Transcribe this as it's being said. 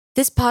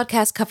This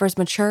podcast covers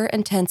mature,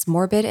 intense,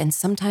 morbid, and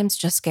sometimes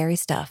just scary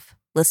stuff.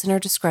 Listener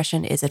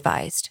discretion is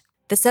advised.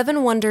 The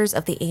seven wonders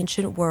of the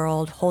ancient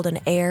world hold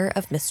an air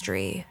of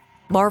mystery.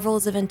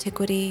 Marvels of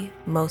antiquity,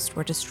 most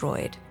were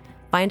destroyed.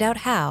 Find out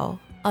how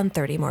on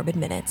 30 Morbid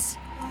Minutes.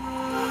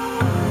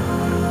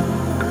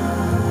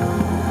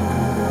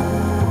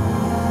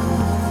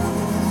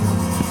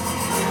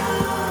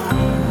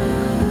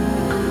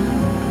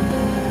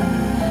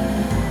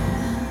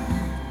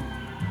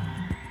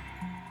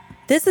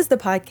 This is the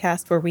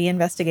podcast where we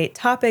investigate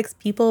topics,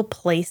 people,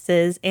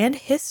 places, and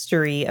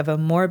history of a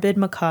morbid,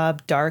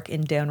 macabre, dark,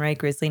 and downright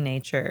grisly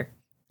nature.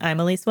 I'm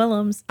Elise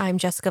Willems. I'm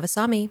Jessica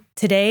Vasami.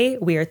 Today,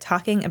 we are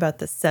talking about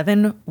the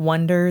seven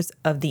wonders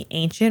of the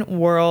ancient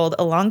world.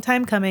 A long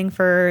time coming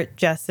for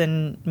Jess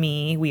and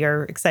me. We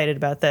are excited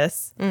about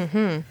this.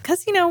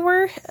 Because,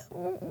 we're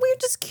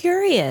just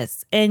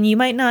curious. And you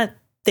might not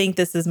think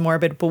this is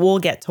morbid, but we'll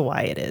get to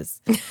why it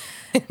is.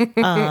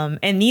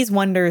 And these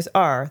wonders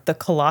are the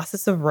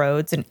Colossus of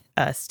Rhodes,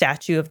 a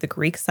statue of the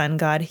Greek sun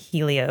god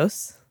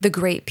Helios. The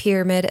Great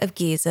Pyramid of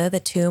Giza, the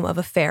tomb of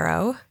a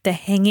pharaoh. The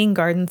Hanging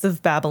Gardens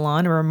of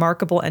Babylon, a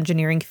remarkable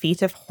engineering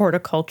feat of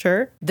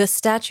horticulture. The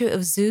statue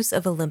of Zeus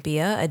of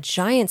Olympia, a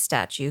giant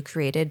statue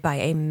created by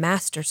a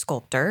master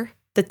sculptor.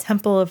 The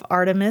Temple of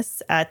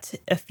Artemis at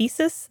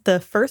Ephesus, the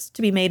first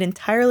to be made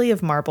entirely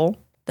of marble.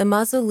 The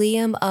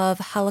Mausoleum of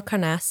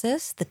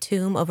Halicarnassus, the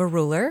tomb of a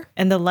ruler.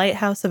 And the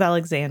Lighthouse of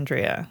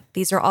Alexandria.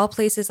 These are all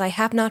places I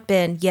have not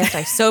been, yet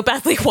I so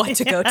badly want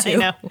to go to. I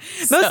know.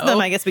 Most of them,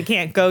 I guess, we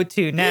can't go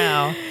to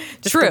now.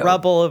 Just True. the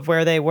rubble of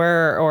where they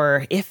were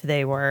or if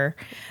they were.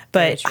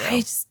 But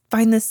I just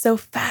find this so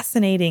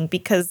fascinating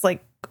because,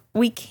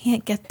 we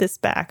can't get this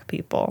back,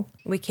 people.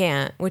 We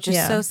can't, which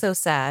is so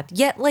sad.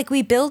 Yet,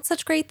 we build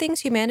such great things,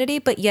 humanity,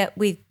 but yet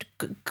we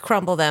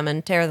crumble them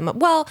and tear them up.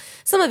 Well,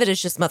 some of it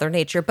is just Mother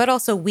Nature, but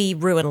also we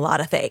ruin a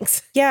lot of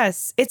things.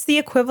 Yes, it's the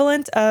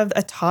equivalent of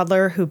a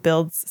toddler who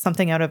builds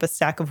something out of a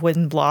stack of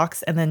wooden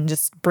blocks and then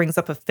just brings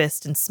up a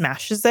fist and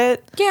smashes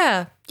it.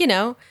 Yeah,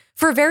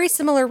 for very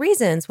similar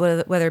reasons,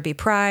 whether it be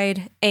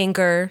pride,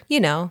 anger,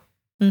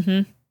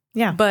 Mm-hmm.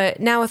 Yeah. But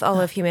now with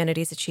all of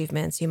humanity's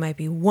achievements, you might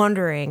be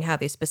wondering how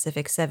these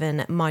specific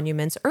seven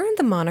monuments earned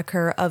the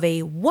moniker of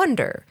a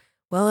wonder.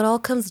 Well, it all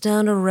comes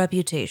down to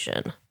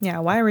reputation. Yeah,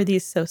 why were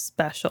these so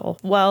special?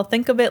 Well,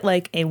 think of it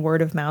like a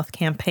word-of-mouth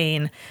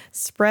campaign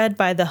spread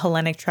by the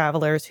Hellenic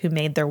travelers who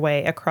made their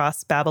way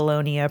across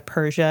Babylonia,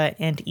 Persia,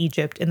 and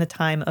Egypt in the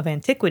time of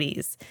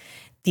antiquities.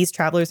 These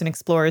travelers and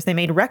explorers, they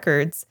made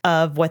records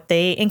of what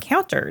they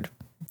encountered.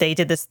 They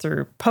did this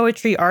through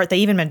poetry, art. They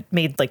even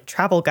made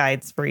travel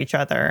guides for each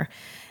other.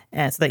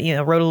 And so they,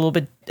 wrote a little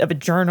bit of a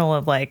journal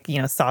of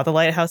saw the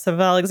Lighthouse of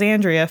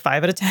Alexandria,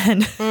 5 out of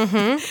 10.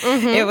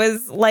 It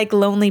was like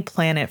Lonely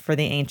Planet for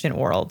the ancient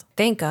world.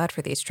 Thank God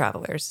for these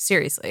travelers.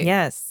 Seriously.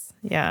 Yes.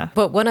 Yeah.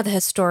 But one of the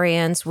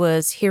historians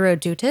was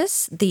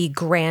Herodotus, the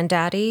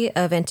granddaddy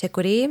of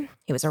antiquity.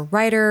 He was a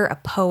writer, a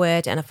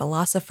poet, and a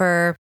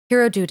philosopher.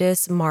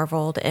 Herodotus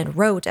marveled and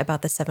wrote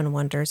about the seven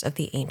wonders of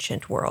the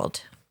ancient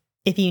world.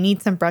 If you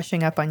need some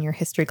brushing up on your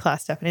history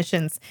class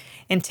definitions,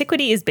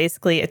 antiquity is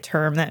basically a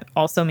term that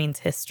also means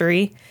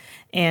history,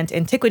 and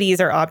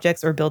antiquities are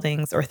objects or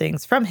buildings or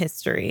things from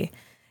history.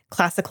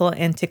 Classical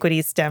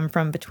antiquities stem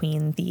from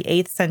between the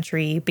 8th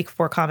century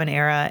before Common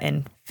Era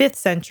and 5th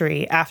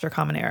century after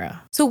Common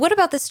Era. So what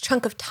about this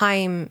chunk of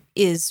time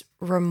is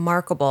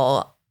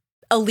remarkable?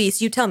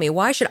 Elise, you tell me,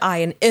 why should I,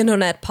 an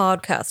internet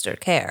podcaster,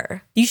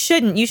 care? You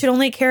shouldn't. You should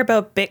only care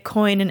about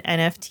Bitcoin and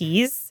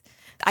NFTs.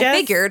 I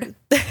figured.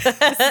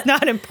 It's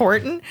not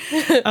important.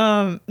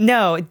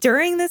 No,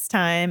 during this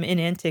time in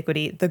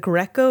antiquity, the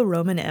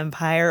Greco-Roman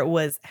Empire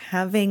was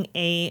having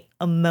a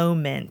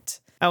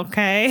moment,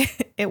 okay?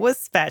 It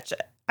was fetch.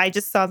 I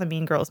just saw the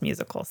Mean Girls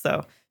musical,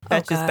 so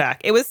fetch is back.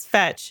 It was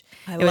fetch.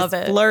 I love it. It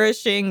was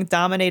flourishing,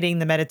 dominating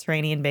the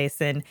Mediterranean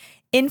basin,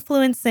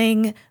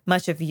 influencing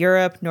much of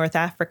Europe, North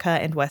Africa,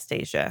 and West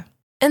Asia.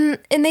 And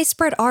they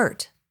spread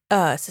art.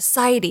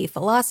 Society,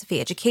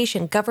 philosophy,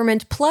 education,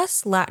 government,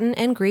 plus Latin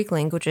and Greek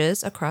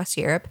languages across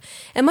Europe.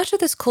 And much of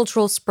this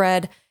cultural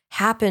spread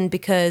happened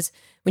because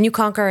when you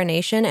conquer a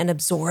nation and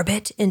absorb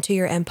it into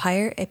your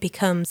empire, it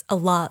becomes a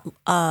lot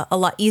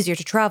easier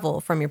to travel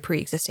from your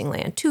pre-existing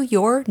land to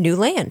your new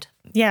land.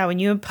 Yeah, when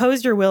you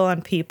impose your will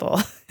on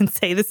people and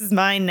say, this is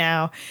mine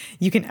now,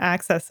 you can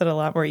access it a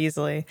lot more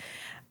easily.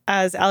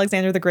 As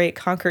Alexander the Great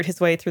conquered his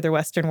way through the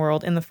Western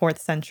world in the 4th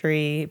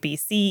century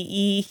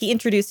BCE, he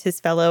introduced his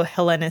fellow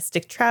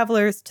Hellenistic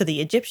travelers to the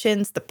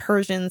Egyptians, the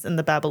Persians, and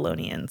the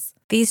Babylonians.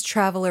 These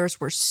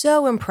travelers were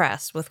so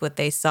impressed with what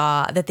they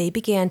saw that they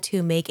began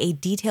to make a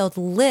detailed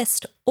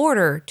list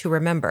order to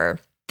remember.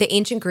 The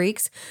ancient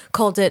Greeks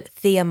called it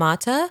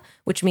theamata,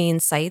 which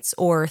means sights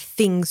or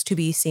things to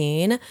be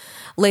seen.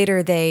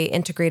 Later, they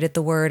integrated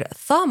the word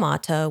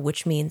thaumaata,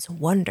 which means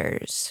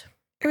wonders.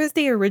 It was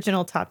the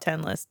original top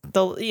 10 list.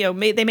 They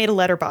made a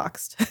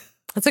letterboxed.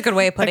 That's a good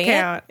way of putting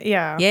account. it.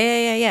 Yeah.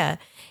 Yeah.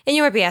 And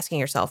you might be asking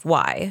yourself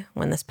why,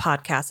 when this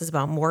podcast is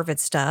about morbid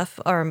stuff,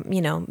 or,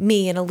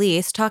 me and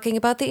Elise talking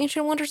about the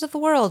ancient wonders of the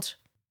world.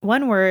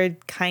 One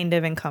word kind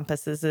of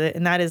encompasses it,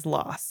 and that is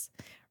loss,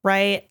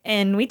 right?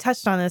 And we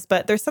touched on this,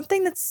 but there's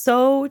something that's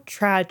so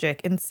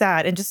tragic and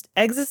sad and just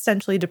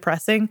existentially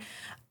depressing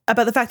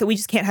about the fact that we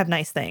just can't have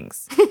nice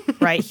things,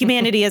 right?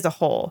 Humanity as a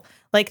whole.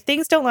 Like,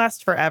 things don't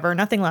last forever.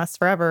 Nothing lasts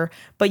forever.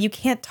 But you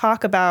can't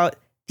talk about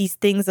these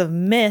things of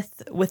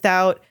myth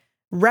without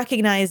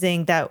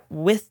recognizing that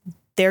with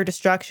their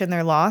destruction,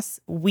 their loss,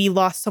 we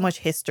lost so much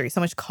history,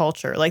 so much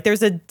culture. Like,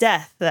 there's a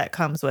death that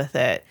comes with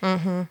it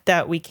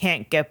that we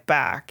can't get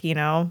back, you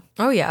know?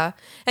 Oh, yeah.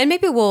 And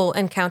maybe we'll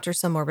encounter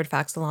some morbid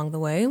facts along the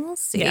way. We'll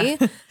see.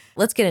 Yeah.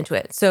 Let's get into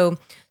it. So,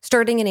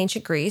 starting in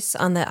ancient Greece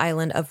on the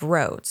island of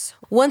Rhodes.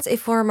 Once a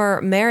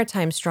former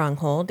maritime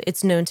stronghold,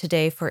 it's known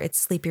today for its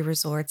sleepy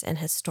resorts and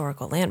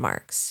historical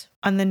landmarks.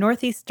 On the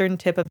northeastern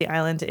tip of the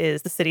island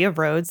is the city of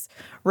Rhodes.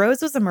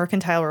 Rhodes was a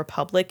mercantile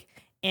republic,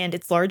 and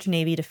its large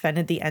navy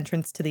defended the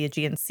entrance to the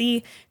Aegean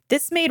Sea.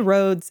 This made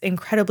Rhodes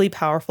incredibly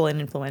powerful and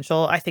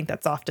influential. I think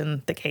that's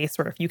often the case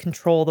where if you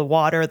control the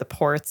water, the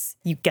ports,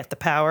 you get the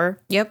power.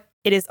 Yep.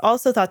 It is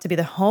also thought to be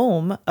the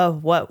home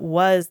of what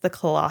was the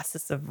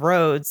Colossus of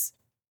Rhodes,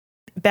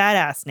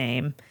 badass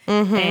name,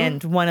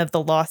 and one of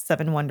the lost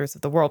seven wonders of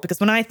the world. Because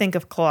when I think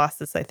of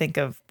Colossus, I think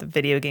of the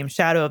video game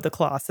Shadow of the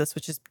Colossus,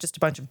 which is just a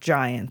bunch of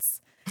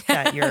giants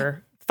that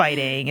you're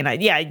fighting.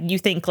 And you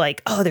think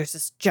like, oh, there's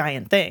this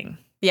giant thing.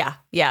 Yeah,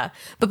 yeah.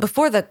 But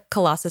before the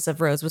Colossus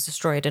of Rhodes was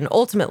destroyed and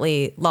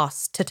ultimately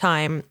lost to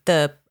time,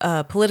 the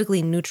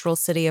politically neutral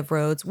city of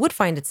Rhodes would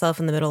find itself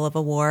in the middle of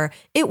a war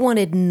it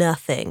wanted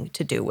nothing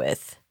to do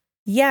with.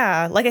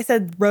 Yeah, like I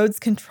said, Rhodes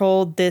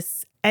controlled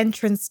this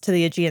entrance to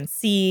the Aegean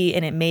Sea,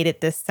 and it made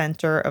it this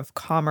center of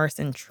commerce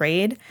and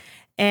trade.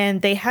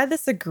 And they had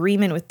this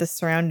agreement with the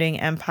surrounding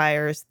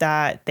empires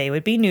that they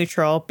would be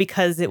neutral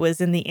because it was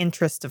in the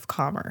interest of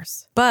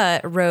commerce.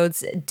 But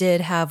Rhodes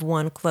did have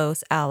one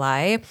close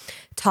ally,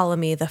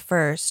 Ptolemy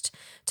I.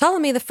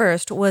 Ptolemy I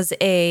was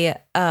a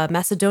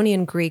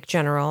Macedonian Greek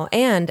general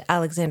and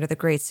Alexander the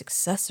Great's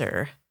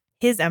successor.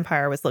 His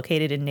empire was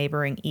located in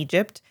neighboring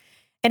Egypt,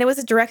 and it was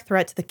a direct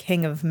threat to the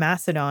king of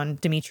Macedon,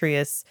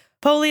 Demetrius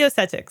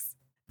Poliorcetes.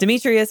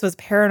 Demetrius was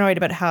paranoid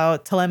about how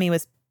Ptolemy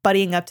was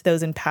buddying up to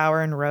those in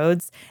power in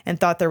Rhodes and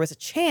thought there was a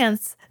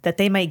chance that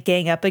they might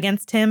gang up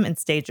against him and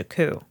stage a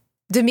coup.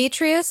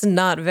 Demetrius,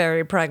 not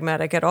very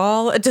pragmatic at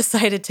all,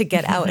 decided to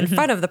get out in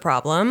front of the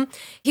problem.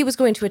 He was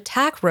going to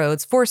attack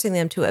Rhodes, forcing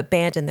them to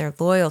abandon their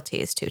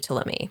loyalties to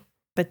Ptolemy.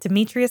 But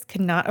Demetrius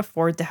could not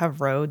afford to have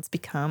Rhodes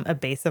become a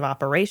base of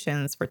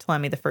operations for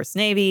Ptolemy I's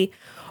navy,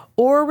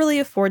 or really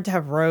afford to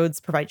have Rhodes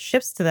provide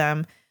ships to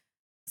them.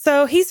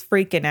 So he's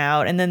freaking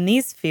out, and then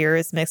these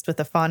fears mixed with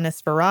a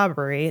fondness for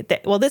robbery,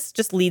 this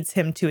just leads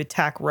him to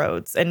attack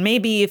Rhodes. And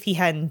maybe if he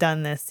hadn't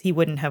done this, he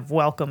wouldn't have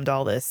welcomed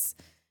all this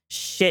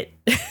shit,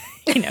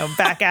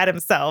 back at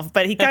himself.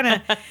 But he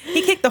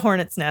kicked the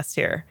hornet's nest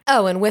here.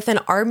 Oh, and with an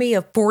army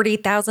of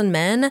 40,000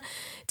 men,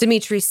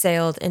 Demetrius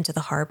sailed into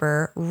the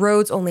harbor.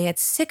 Rhodes only had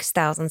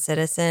 6,000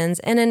 citizens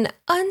and an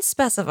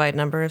unspecified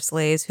number of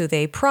slaves who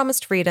they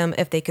promised freedom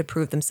if they could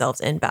prove themselves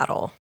in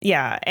battle.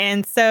 Yeah,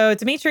 and so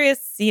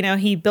Demetrius,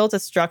 he built a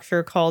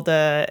structure called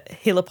a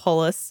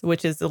Heliopolis,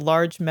 which is a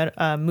large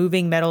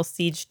moving metal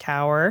siege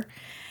tower.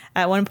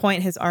 At one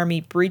point, his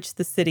army breached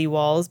the city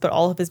walls, but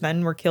all of his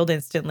men were killed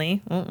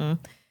instantly.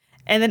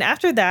 And then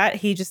after that,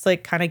 he just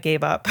kind of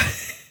gave up.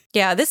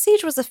 Yeah, this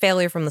siege was a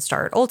failure from the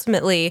start.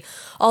 Ultimately,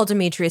 all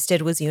Demetrius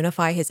did was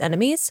unify his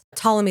enemies.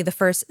 Ptolemy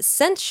I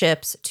sent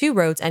ships to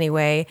Rhodes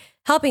anyway,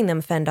 helping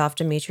them fend off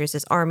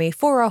Demetrius's army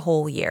for a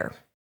whole year.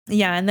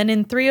 Yeah, and then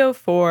in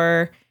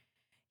 304,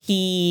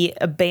 he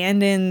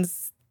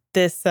abandons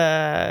this,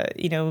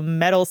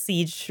 metal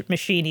siege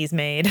machine he's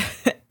made,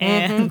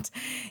 and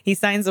he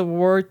signs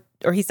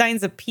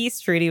a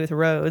peace treaty with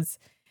Rhodes.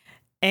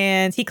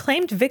 And he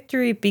claimed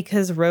victory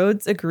because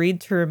Rhodes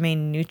agreed to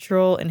remain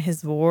neutral in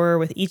his war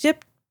with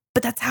Egypt.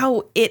 But that's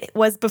how it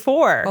was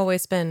before.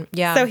 Always been,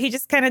 yeah. So he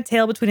just kind of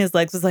tail between his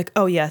legs was like,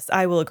 oh, yes,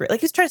 I will agree. Like,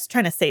 he was just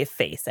trying to save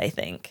face, I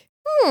think.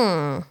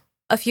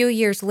 A few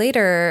years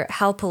later,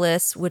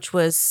 Heliopolis, which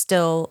was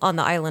still on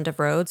the island of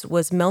Rhodes,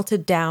 was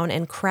melted down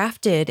and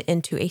crafted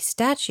into a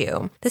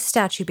statue. The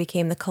statue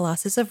became the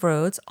Colossus of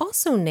Rhodes,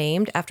 also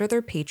named after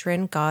their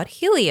patron god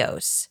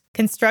Helios.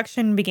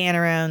 Construction began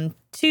around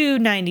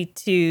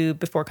 292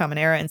 before Common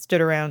Era and stood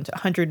around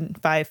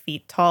 105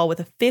 feet tall with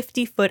a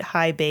 50-foot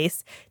high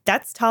base.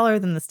 That's taller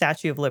than the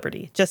Statue of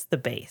Liberty, just the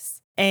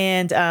base.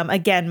 And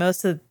again,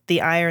 most of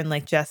the iron,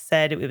 like Jess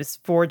said, it was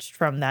forged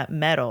from that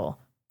metal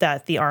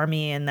that the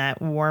army and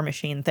that war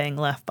machine thing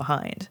left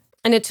behind.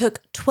 And it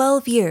took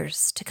 12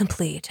 years to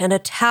complete, and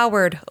it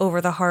towered over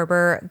the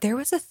harbor. There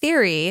was a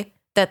theory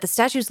that the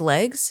statue's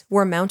legs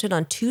were mounted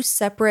on two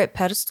separate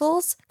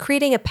pedestals,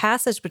 creating a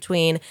passage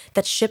between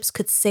that ships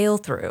could sail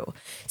through.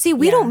 See,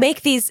 we don't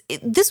make these.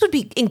 This would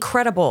be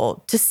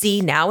incredible to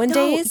see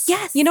nowadays. No,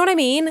 yes. You know what I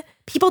mean?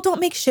 People don't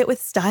make shit with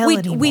style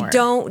anymore. We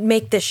don't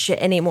make this shit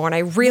anymore, and I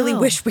really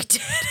wish we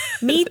did.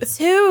 Me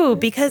too,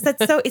 because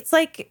that's so,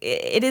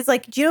 it is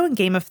like, do you know in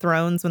Game of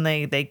Thrones when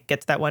they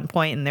get to that one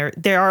point and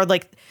there are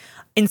like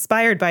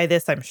inspired by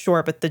this, I'm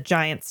sure, but the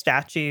giant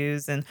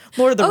statues and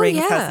Lord of the Rings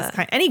has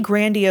this any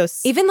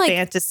grandiose even like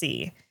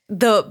fantasy.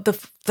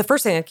 The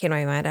first thing that came to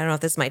my mind, I don't know if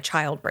this is my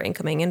child brain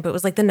coming in, but it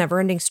was like the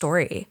Never-Ending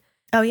Story.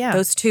 Oh, yeah.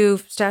 Those two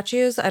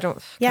statues, I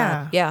don't...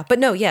 Yeah. God, yeah. But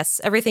no, yes,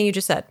 everything you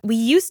just said. We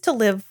used to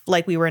live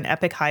like we were an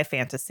epic high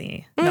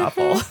fantasy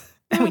novel,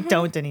 and we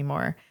don't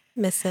anymore.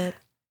 Miss it.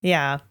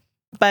 Yeah.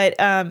 But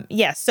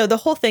so the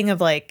whole thing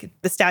of like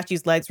the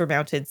statue's legs were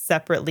mounted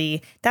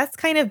separately, that's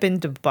kind of been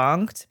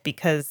debunked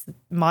because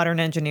modern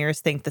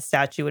engineers think the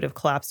statue would have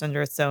collapsed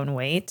under its own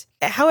weight.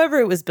 However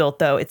it was built,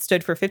 though, it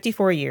stood for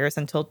 54 years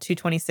until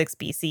 226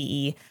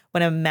 BCE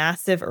when a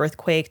massive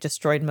earthquake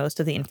destroyed most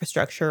of the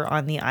infrastructure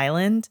on the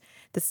island.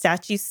 The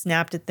statue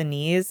snapped at the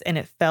knees and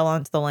it fell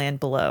onto the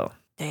land below.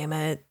 Damn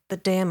it. The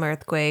damn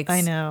earthquakes.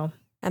 I know.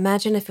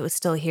 Imagine if it was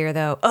still here,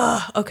 though.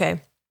 Ugh,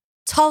 okay.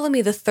 Ptolemy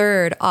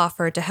III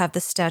offered to have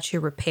the statue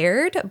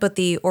repaired, but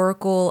the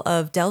Oracle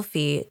of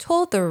Delphi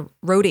told the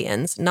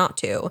Rhodians not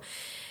to.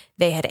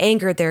 They had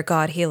angered their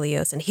god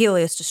Helios, and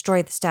Helios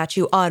destroyed the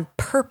statue on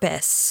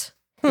purpose.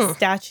 The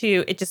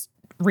statue, it just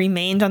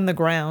remained on the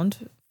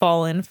ground,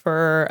 fallen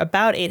for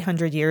about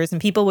 800 years,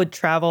 and people would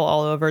travel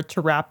all over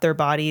to wrap their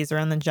bodies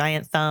around the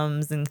giant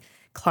thumbs and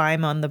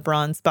climb on the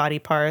bronze body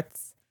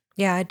parts.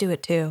 Yeah, I'd do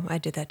it too.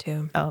 I'd do that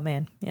too. Oh,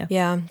 man. Yeah.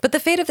 Yeah. But the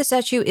fate of the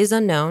statue is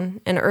unknown,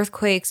 and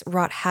earthquakes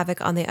wrought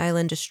havoc on the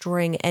island,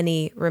 destroying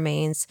any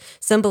remains.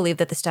 Some believe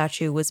that the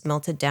statue was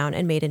melted down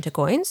and made into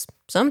coins.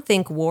 Some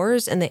think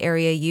wars in the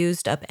area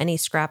used up any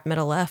scrap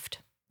metal left.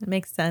 It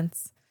makes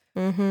sense.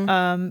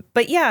 Mm-hmm.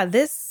 But yeah,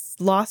 this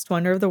lost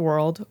wonder of the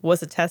world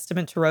was a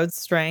testament to Rhodes'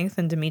 strength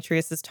and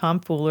Demetrius's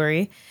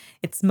tomfoolery.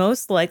 It's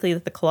most likely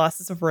that the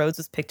Colossus of Rhodes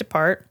was picked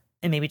apart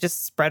and maybe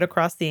just spread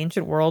across the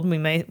ancient world.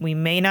 We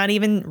may not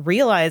even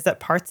realize that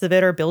parts of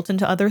it are built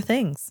into other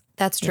things.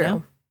 That's true. You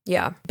know?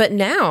 Yeah. But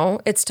now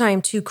it's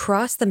time to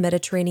cross the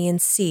Mediterranean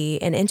Sea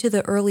and into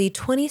the early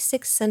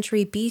 26th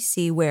century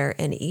BC, where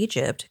in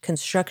Egypt,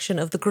 construction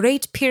of the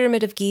Great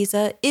Pyramid of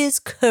Giza is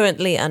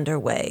currently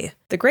underway.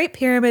 The Great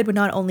Pyramid would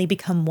not only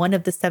become one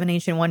of the 7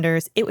 ancient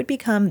wonders, it would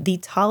become the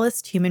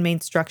tallest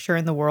human-made structure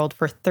in the world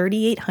for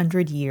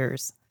 3,800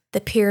 years. The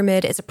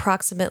pyramid is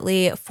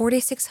approximately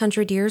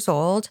 4,600 years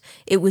old.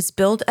 It was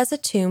built as a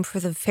tomb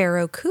for the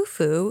pharaoh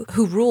Khufu,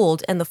 who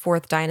ruled in the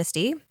 4th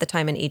dynasty, the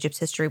time in Egypt's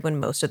history when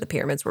most of the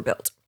pyramids were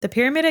built. The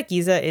pyramid at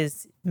Giza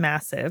is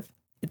massive.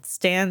 It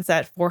stands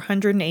at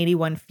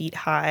 481 feet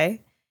high.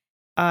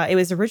 It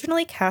was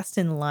originally cast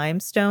in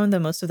limestone, though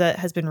most of that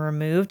has been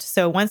removed.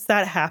 So once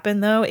that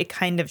happened, though, it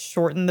kind of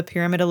shortened the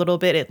pyramid a little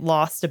bit. It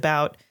lost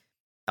about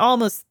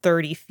almost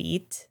 30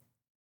 feet.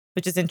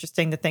 Which is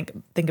interesting to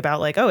think about,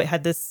 like, oh, it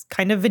had this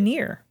kind of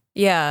veneer.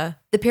 Yeah.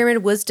 The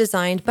pyramid was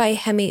designed by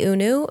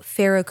Hemiunu,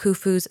 Pharaoh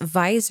Khufu's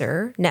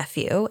vizier,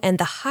 nephew, and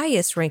the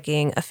highest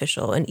ranking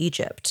official in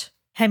Egypt.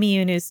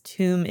 Hemiunu's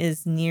tomb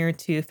is near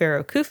to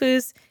Pharaoh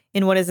Khufu's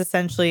in what is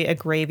essentially a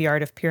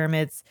graveyard of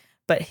pyramids.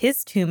 But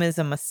his tomb is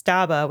a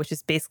mastaba, which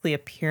is basically a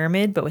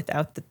pyramid, but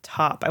without the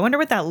top. I wonder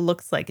what that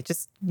looks like. It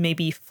just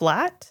maybe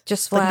flat?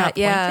 Just flat, like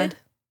yeah.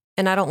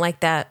 And I don't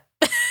like that.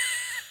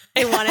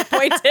 I want it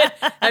pointed.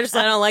 I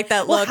don't like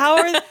that look.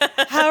 Well,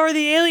 how are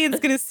the aliens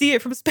going to see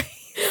it from space?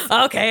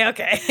 Okay.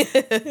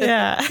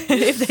 Yeah,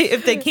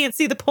 if they can't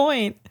see the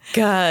point.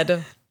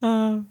 God.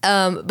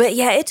 But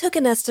yeah, it took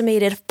an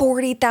estimated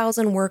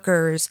 40,000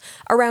 workers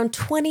around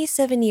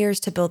 27 years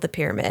to build the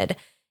pyramid.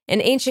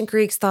 And ancient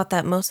Greeks thought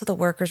that most of the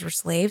workers were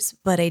slaves,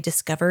 but a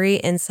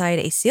discovery inside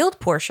a sealed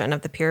portion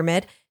of the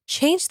pyramid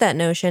changed that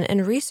notion,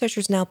 and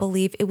researchers now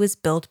believe it was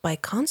built by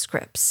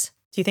conscripts.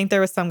 Do you think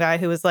there was some guy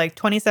who was like,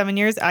 27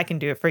 years? I can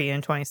do it for you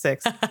in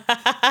 26.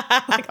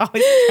 Like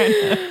always trying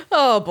to...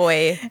 Oh,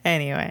 boy.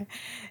 Anyway.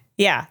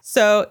 Yeah.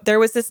 So there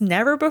was this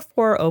never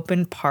before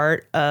open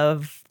part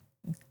of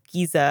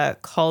Giza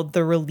called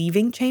the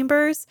relieving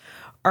chambers.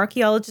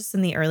 Archaeologists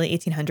in the early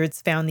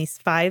 1800s found these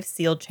 5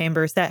 sealed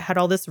chambers that had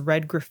all this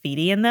red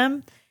graffiti in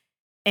them.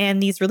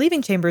 And these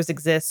relieving chambers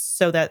exist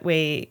so that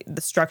way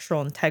the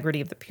structural integrity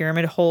of the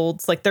pyramid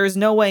holds. Like there's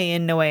no way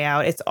in, no way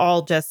out. It's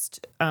all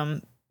just...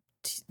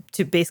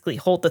 to basically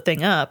hold the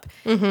thing up.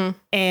 Mm-hmm.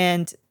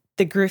 And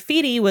the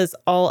graffiti was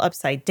all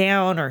upside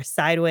down or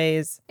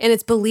sideways. And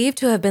it's believed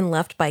to have been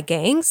left by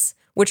gangs,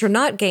 which are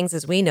not gangs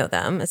as we know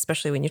them,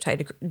 especially when you tie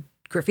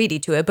graffiti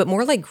to it, but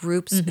more like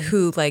groups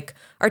who like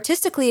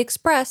artistically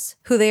express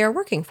who they are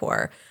working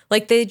for.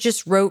 Like they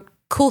just wrote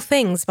cool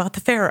things about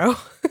the pharaoh.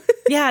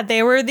 Yeah,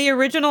 they were the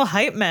original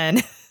hype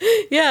men.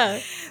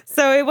 Yeah.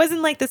 So it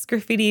wasn't like this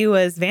graffiti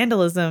was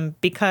vandalism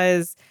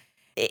because...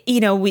 You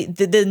know,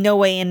 the no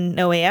way in,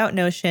 no way out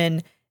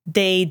notion,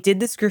 they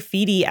did this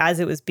graffiti as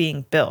it was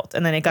being built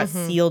and then it got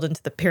sealed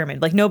into the pyramid.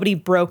 Like nobody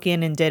broke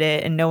in and did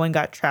it and no one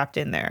got trapped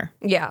in there.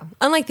 Yeah.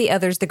 Unlike the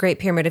others, the Great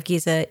Pyramid of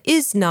Giza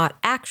is not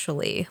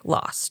actually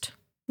lost.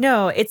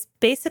 No, it's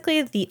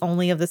basically the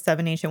only of the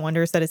 7 ancient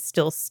wonders that is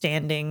still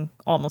standing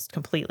almost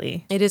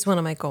completely. It is one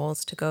of my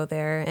goals to go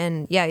there.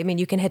 And yeah, I mean,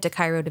 you can head to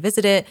Cairo to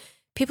visit it.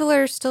 People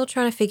are still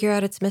trying to figure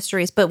out its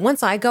mysteries, but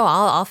once I go,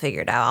 I'll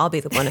figure it out. I'll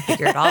be the one to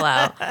figure it all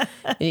out.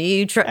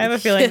 You try. I have a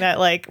feeling that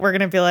like we're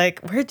gonna be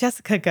like, where'd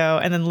Jessica go?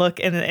 And then look,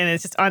 and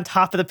it's just on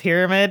top of the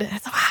pyramid.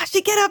 It's like, how'd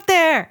she get up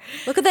there?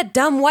 Look at that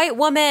dumb white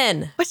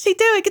woman. What's she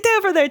doing? Get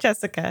over there,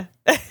 Jessica.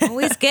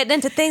 Always getting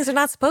into things they're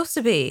not supposed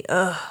to be.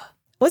 Ugh.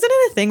 Wasn't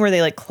it a thing where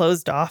they like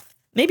closed off?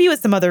 Maybe it was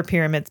some other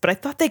pyramids, but I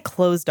thought they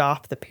closed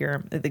off the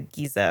pyramid, the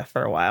Giza,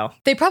 for a while.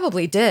 They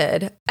probably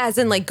did, as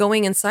in like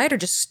going inside or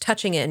just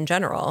touching it in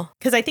general.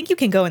 Because I think you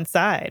can go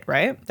inside,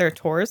 right? There are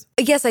tours.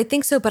 Yes, I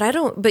think so, but I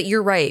don't. But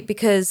you're right,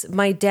 because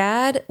my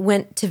dad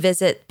went to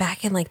visit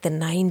back in like the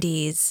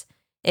 90s,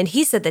 and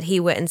he said that he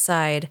went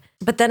inside.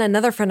 But then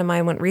another friend of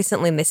mine went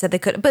recently, and they said they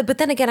could. But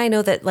then again, I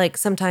know that like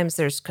sometimes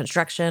there's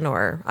construction,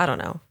 or I don't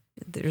know.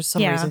 There's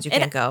some reasons you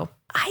can't go.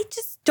 I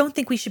just don't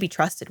think we should be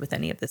trusted with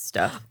any of this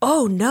stuff.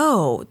 Oh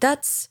no,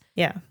 that's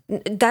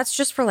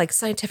just for like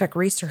scientific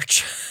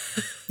research.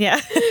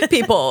 Yeah.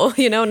 People,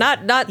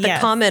 not the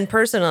common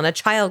person. On a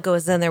child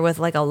goes in there with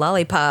like a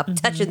lollipop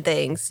touching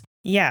things.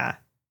 Yeah.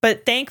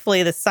 But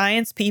thankfully, the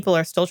science people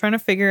are still trying to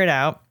figure it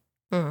out.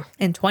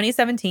 In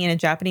 2017, a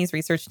Japanese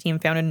research team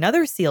found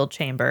another sealed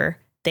chamber.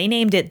 They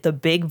named it the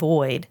Big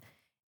Void.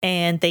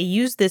 And they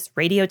used this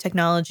radio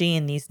technology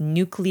and these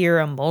nuclear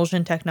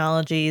emulsion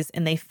technologies,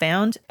 and they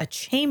found a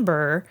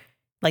chamber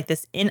like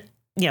this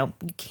you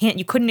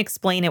couldn't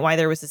explain it why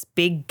there was this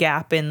big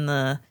gap in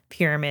the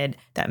pyramid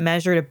that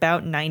measured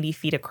about 90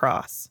 feet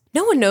across.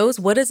 No one knows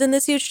what is in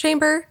this huge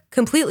chamber.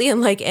 Completely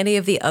unlike any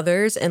of the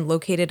others and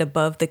located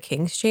above the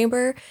king's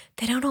chamber.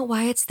 They don't know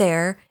why it's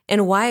there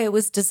and why it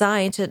was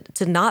designed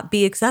to not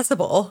be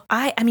accessible.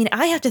 I mean,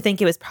 I have to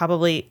think it was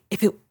probably,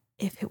 if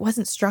it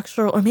wasn't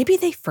structural, or maybe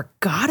they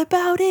forgot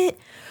about it,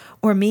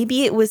 or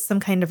maybe it was some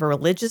kind of a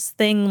religious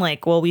thing,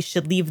 like, well, we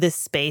should leave this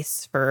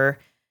space for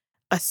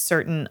a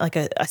certain, like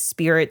a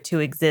spirit to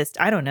exist.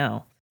 I don't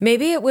know.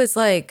 Maybe it was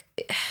like,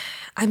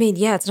 I mean,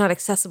 yeah, it's not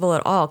accessible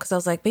at all, because I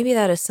was like, maybe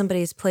that is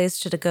somebody's place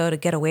to go to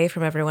get away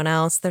from everyone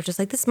else. They're just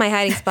like, this is my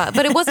hiding spot.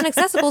 But it wasn't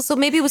accessible, so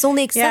maybe it was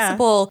only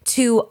accessible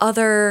to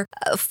other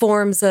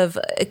forms of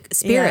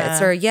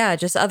spirits or,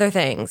 just other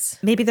things.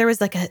 Maybe there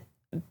was like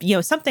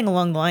something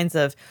along the lines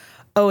of,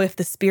 oh, if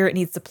the spirit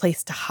needs a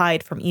place to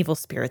hide from evil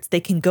spirits, they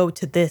can go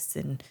to this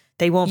and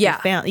they won't be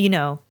found,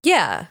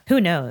 Yeah.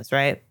 Who knows,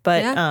 right?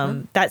 But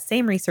that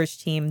same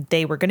research team,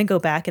 they were going to go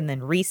back and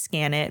then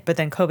rescan it, but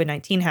then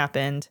COVID-19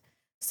 happened.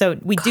 So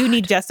we do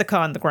need Jessica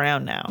on the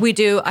ground now. We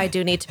do. I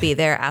do need to be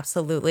there.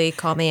 Absolutely.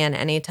 Call me in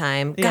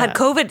anytime. God,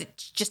 COVID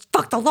just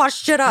fucked a lot of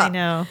shit up.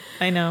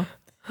 I know.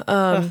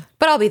 But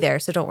I'll be there,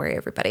 so don't worry,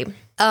 everybody.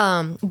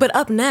 But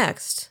up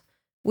next,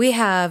 we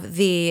have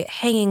the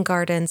Hanging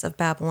Gardens of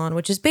Babylon,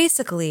 which is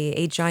basically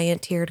a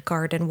giant tiered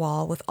garden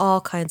wall with all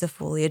kinds of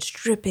foliage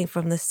dripping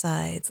from the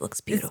sides.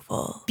 Looks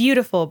beautiful. It's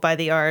beautiful by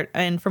the art.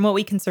 And from what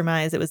we can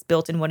surmise, it was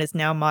built in what is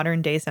now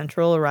modern-day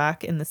central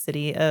Iraq in the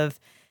city of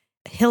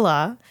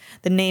Hilla.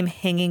 The name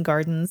Hanging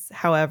Gardens,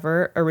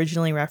 however,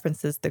 originally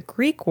references the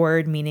Greek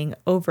word meaning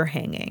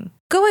overhanging.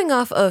 Going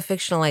off of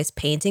fictionalized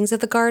paintings of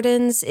the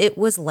gardens, it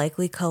was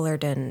likely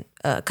covered in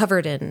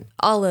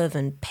olive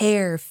and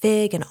pear,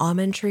 fig, and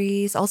almond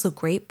trees, also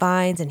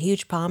grapevines and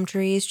huge palm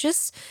trees.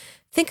 Just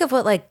think of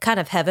what like kind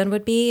of heaven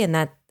would be, and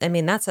that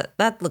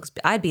looks.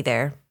 I'd be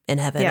there in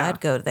heaven. Yeah. I'd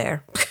go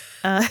there.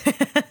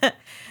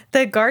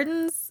 The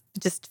gardens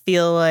just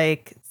feel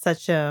like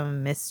such a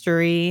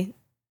mystery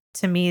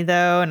to me,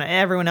 though, and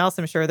everyone else.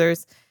 I'm sure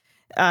there's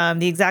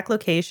the exact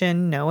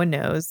location. No one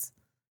knows,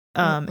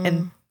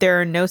 and there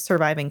are no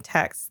surviving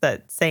texts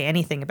that say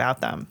anything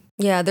about them.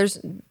 Yeah, there's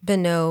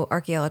been no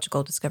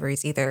archaeological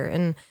discoveries either.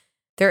 And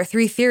there are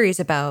 3 theories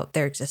about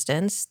their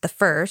existence. The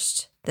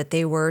first, that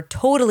they were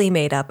totally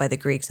made up by the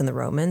Greeks and the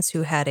Romans,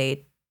 who had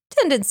a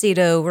tendency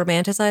to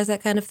romanticize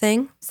that kind of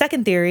thing.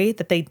 Second theory,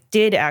 that they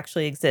did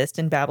actually exist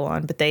in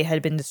Babylon, but they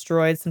had been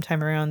destroyed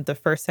sometime around the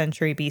 1st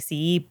century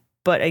BCE.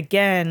 But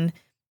again,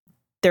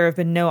 there have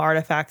been no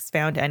artifacts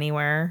found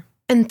anywhere.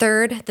 And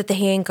third, that the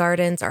Hanging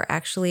Gardens are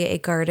actually a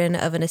garden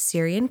of an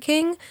Assyrian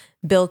king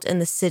built in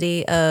the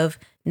city of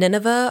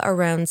Nineveh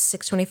around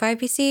 625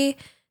 BC.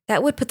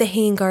 That would put the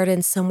Hanging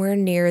Gardens somewhere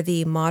near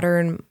the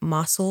modern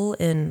Mosul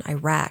in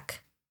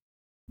Iraq.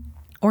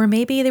 Or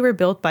maybe they were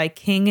built by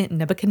King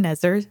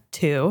Nebuchadnezzar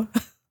II,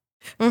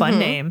 fun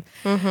name,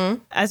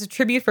 as a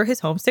tribute for his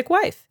homesick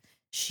wife.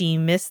 She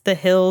missed the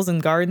hills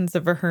and gardens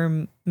of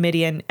her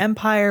Median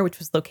Empire, which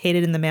was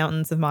located in the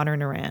mountains of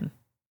modern Iran.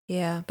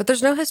 Yeah, but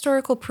there's no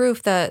historical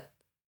proof that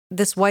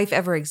this wife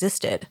ever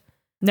existed.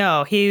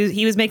 No,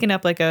 he was making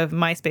up like a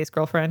MySpace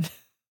girlfriend.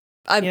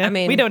 I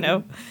mean, we don't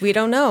know. We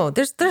don't know.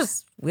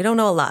 We don't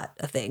know a lot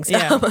of things.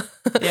 Yeah.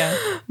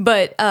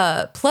 But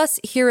plus,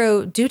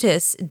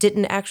 Herodotus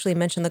didn't actually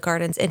mention the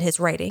gardens in his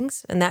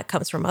writings, and that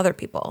comes from other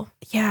people.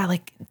 Yeah,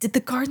 like, did the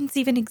gardens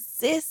even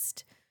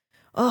exist?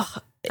 Oh,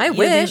 I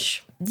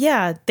wish.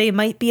 They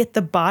might be at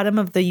the bottom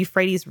of the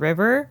Euphrates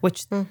River,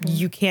 which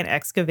you can't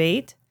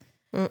excavate.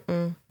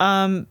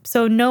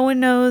 So no one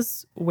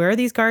knows where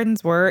these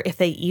gardens were, if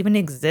they even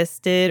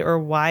existed, or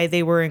why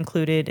they were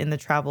included in the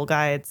travel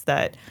guides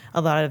that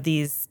a lot of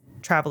these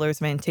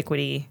travelers of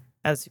antiquity,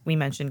 as we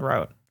mentioned,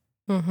 wrote.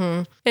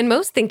 And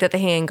most think that the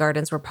Hanging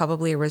Gardens were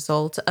probably a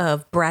result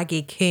of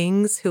braggy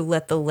kings who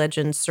let the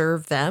legend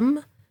serve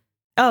them.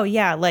 Oh,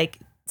 yeah. Like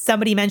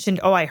somebody mentioned,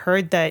 oh, I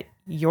heard that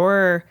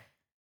your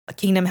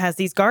kingdom has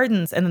these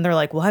gardens. And then they're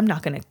like, well, I'm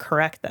not going to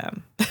correct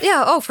them.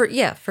 Yeah. Oh, for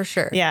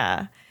sure.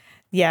 Yeah.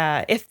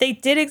 Yeah. If they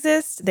did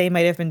exist, they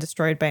might have been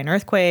destroyed by an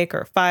earthquake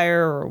or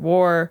fire or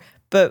war,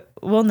 but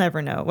we'll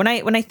never know. When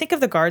I think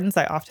of the gardens,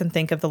 I often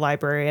think of the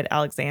library at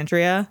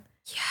Alexandria.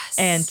 Yes.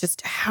 And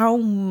just how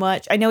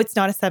much, I know it's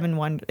not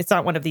it's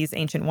not one of these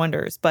ancient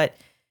wonders, but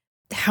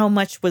how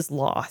much was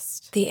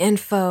lost. The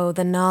info,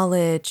 the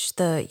knowledge,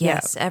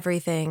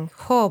 everything.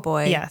 Oh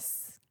boy.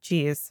 Yes.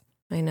 Jeez.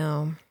 I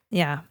know.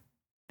 Yeah.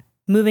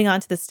 Moving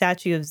on to the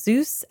statue of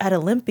Zeus at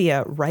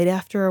Olympia right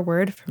after a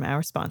word from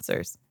our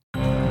sponsors.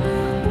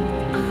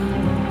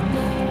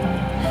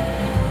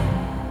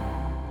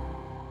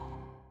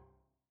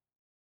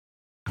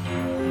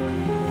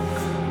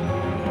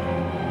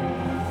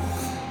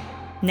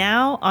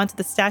 Now, onto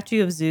the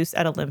statue of Zeus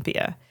at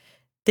Olympia.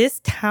 This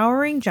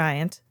towering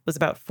giant was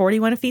about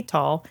 41 feet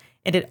tall,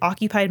 and it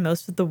occupied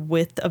most of the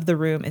width of the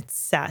room it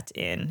sat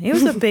in. He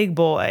was a big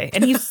boy,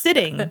 and he was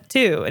sitting,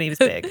 too, and he was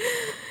big.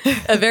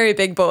 A very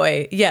big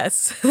boy.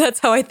 Yes, that's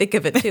how I think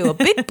of it, too. A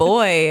big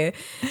boy.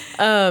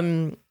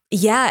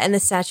 Yeah, and the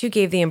statue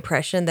gave the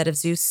impression that if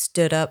Zeus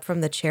stood up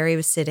from the chair he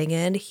was sitting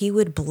in, he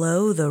would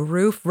blow the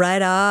roof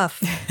right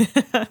off.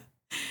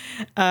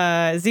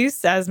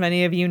 Zeus, as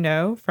many of you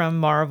know from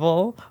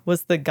Marvel,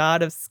 was the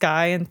god of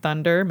sky and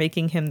thunder,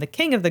 making him the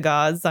king of the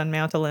gods on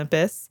Mount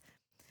Olympus.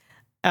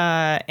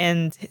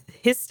 And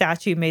his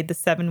statue made the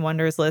 7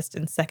 wonders list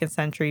in 2nd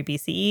century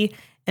BCE,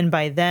 and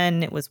by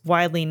then it was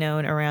widely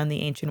known around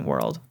the ancient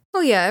world.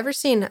 Oh yeah, ever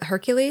seen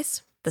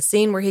Hercules? The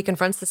scene where he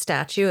confronts the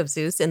statue of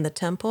Zeus in the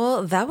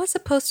temple, that was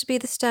supposed to be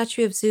the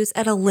statue of Zeus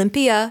at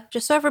Olympia,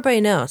 just so everybody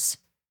knows.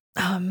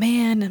 Oh,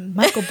 man.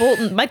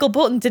 Michael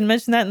Bolton didn't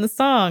mention that in the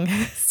song.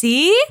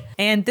 See?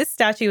 And this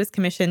statue was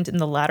commissioned in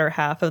the latter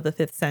half of the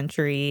 5th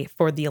century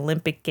for the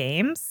Olympic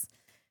Games.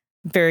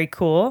 Very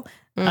cool.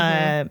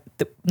 Not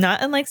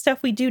unlike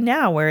stuff we do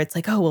now where it's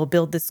like, oh, we'll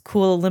build this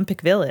cool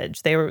Olympic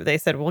village. They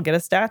said, we'll get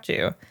a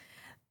statue.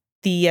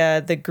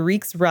 The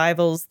Greeks'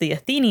 rivals, the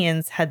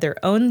Athenians, had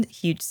their own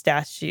huge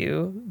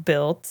statue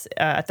built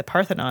at the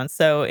Parthenon.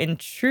 So in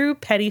true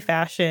petty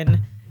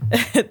fashion,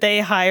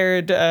 they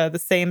hired the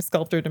same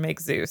sculptor to make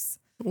Zeus.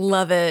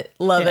 Love it.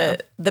 Love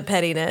it. The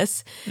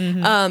pettiness.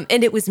 And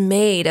it was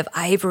made of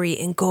ivory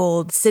and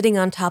gold sitting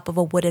on top of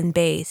a wooden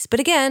base. But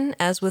again,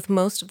 as with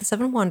most of the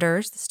 7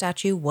 wonders, the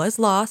statue was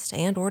lost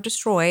and or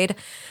destroyed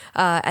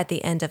at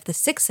the end of the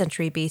 6th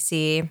century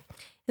BC.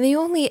 And the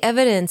only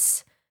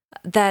evidence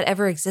that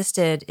ever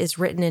existed is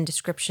written in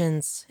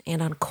descriptions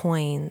and on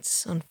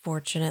coins,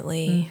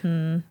 unfortunately.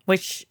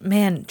 Which,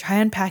 man, try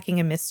unpacking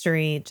a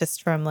mystery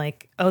just from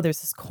like, oh,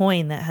 there's this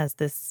coin that has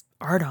this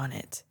art on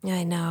it.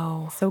 I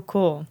know. So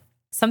cool.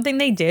 Something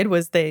they did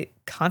was they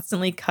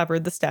constantly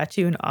covered the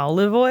statue in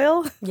olive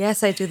oil.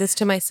 Yes, I do this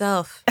to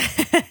myself.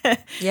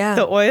 Yeah.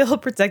 The oil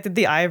protected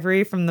the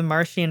ivory from the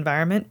marshy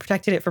environment,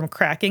 protected it from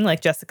cracking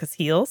like Jessica's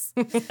heels.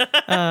 The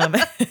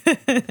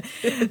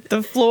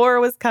floor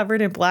was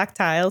covered in black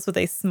tiles with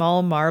a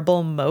small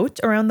marble moat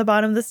around the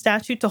bottom of the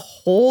statue to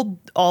hold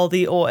all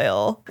the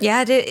oil.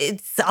 Yeah,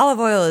 it's olive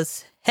oil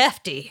is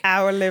hefty.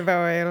 Olive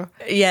oil.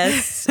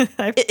 Yes.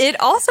 It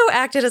also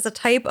acted as a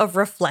type of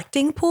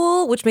reflecting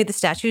pool, which made the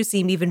statue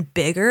seem even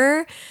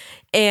bigger.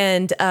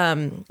 And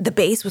the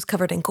base was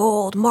covered in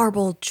gold,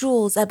 marble,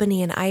 jewels,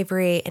 ebony, and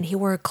ivory. And he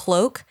wore a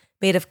cloak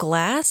made of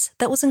glass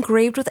that was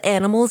engraved with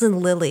animals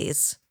and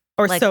lilies.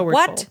 Or like, so we're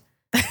told.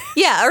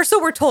 Yeah, or so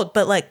we're told,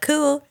 but like,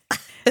 cool.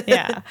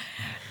 Yeah.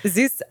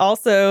 Zeus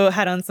also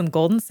had on some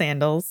golden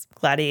sandals,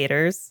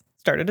 gladiators.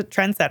 Started a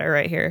trendsetter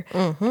right here,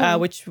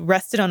 which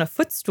rested on a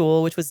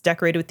footstool, which was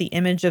decorated with the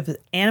image of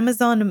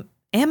Amazonomachy,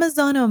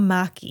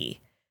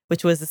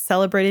 which was a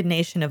celebrated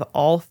nation of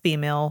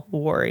all-female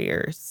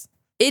warriors.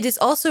 It is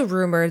also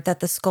rumored that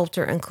the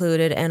sculptor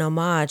included an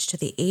homage to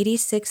the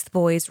 86th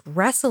boys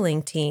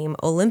wrestling team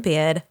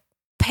Olympiad,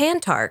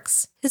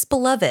 Pantarx, his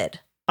beloved.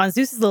 On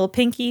Zeus's little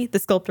pinky, the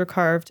sculptor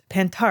carved,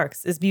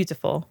 "Pantarx is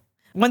beautiful."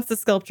 Once the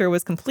sculpture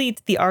was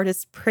complete, the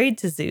artist prayed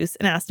to Zeus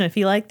and asked him if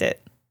he liked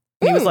it.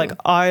 He was like,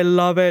 I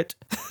love it.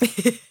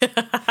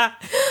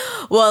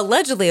 Well,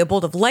 allegedly, a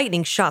bolt of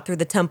lightning shot through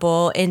the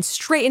temple and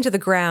straight into the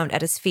ground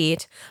at his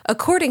feet.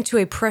 According to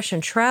a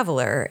Prussian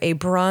traveler, a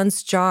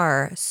bronze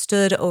jar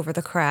stood over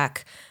the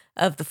crack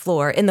of the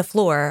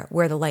floor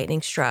where the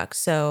lightning struck.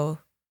 So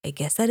I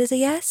guess that is a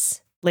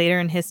yes. Later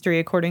in history,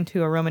 according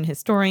to a Roman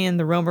historian,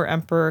 the Roman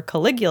Emperor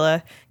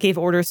Caligula gave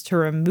orders to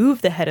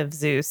remove the head of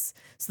Zeus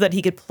so that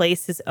he could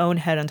place his own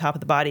head on top of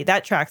the body.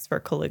 That tracks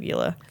for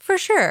Caligula. For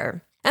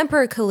sure.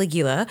 Emperor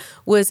Caligula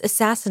was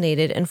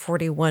assassinated in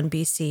 41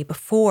 BC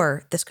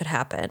before this could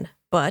happen.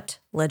 But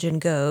legend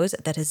goes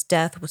that his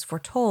death was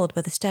foretold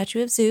by the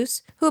statue of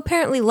Zeus, who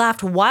apparently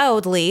laughed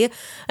wildly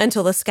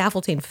until the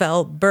scaffolding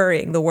fell,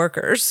 burying the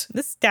workers.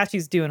 This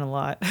statue's doing a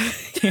lot.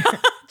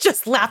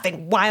 Just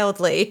laughing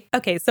wildly.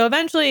 Okay, so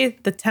eventually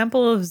the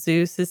Temple of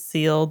Zeus is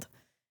sealed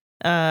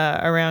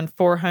around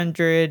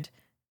 400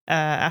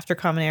 after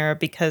Common Era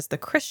because the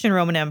Christian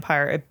Roman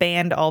Empire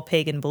banned all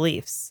pagan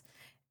beliefs.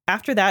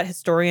 After that,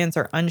 historians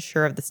are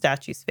unsure of the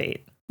statue's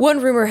fate. One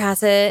rumor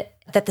has it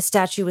that the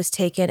statue was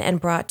taken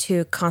and brought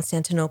to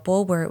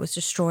Constantinople, where it was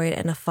destroyed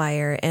in a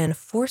fire in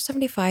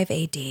 475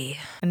 AD.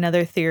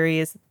 Another theory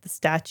is that the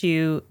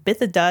statue bit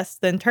the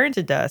dust, then turned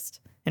to dust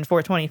in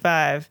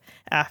 425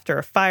 after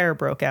a fire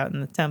broke out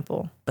in the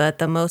temple. But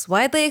the most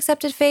widely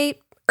accepted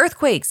fate?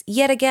 Earthquakes,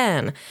 yet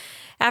again.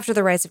 After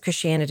the rise of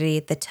Christianity,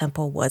 the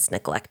temple was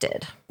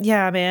neglected.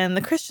 Yeah, man,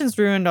 the Christians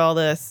ruined all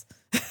this.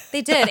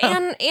 They did,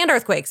 and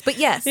earthquakes, but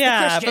yes,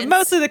 yeah, the Christians. but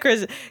mostly the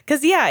Christians.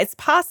 Because, yeah, it's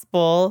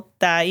possible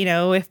that, you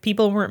know, if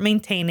people weren't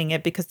maintaining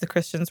it because the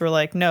Christians were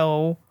like,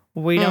 no,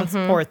 we don't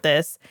support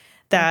this,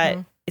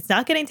 that it's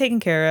not getting taken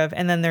care of.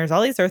 And then there's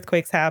all these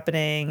earthquakes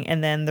happening.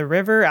 And then the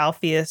river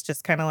Alpheus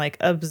just kind of like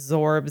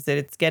absorbs it.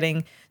 It's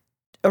getting,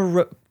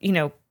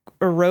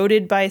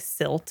 eroded by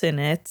silt in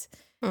it.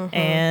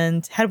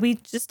 And had we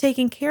just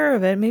taken care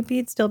of it, maybe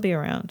it'd still be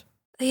around.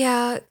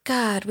 Yeah,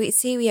 God, we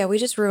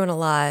just ruin a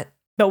lot.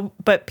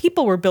 But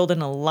people were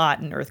building a lot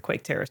in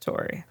earthquake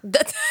territory.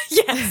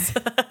 Yes.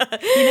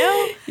 You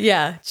know?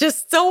 Yeah,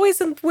 just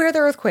always where the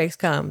earthquakes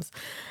comes.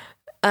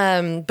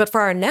 But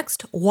for our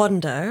next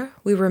wonder,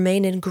 we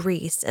remain in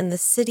Greece in the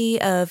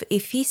city of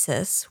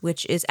Ephesus,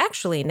 which is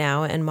actually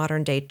now in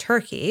modern-day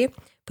Turkey,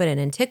 but in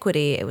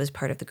antiquity, it was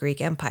part of the Greek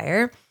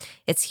Empire.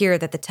 It's here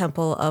that the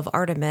Temple of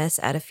Artemis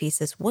at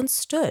Ephesus once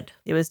stood.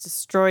 It was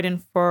destroyed in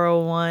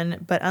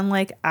 401, but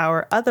unlike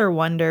our other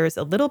wonders,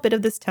 a little bit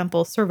of this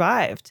temple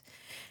survived.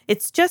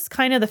 It's just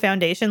kind of the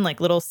foundation, like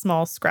little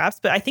small scraps,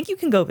 but I think you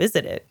can go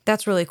visit it.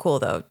 That's really cool,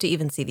 though, to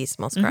even see these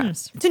small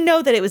scraps. To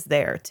know that it was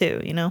there,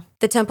 too, you know?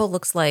 The temple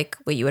looks like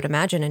what you would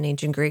imagine an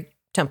ancient Greek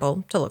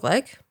temple to look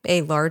like.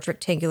 A large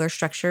rectangular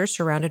structure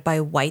surrounded by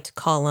white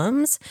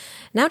columns.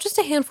 Now just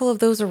a handful of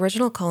those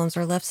original columns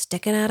are left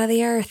sticking out of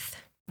the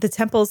earth. The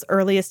temple's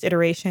earliest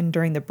iteration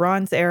during the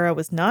Bronze Era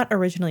was not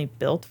originally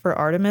built for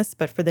Artemis,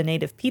 but for the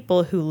native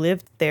people who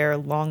lived there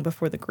long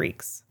before the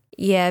Greeks.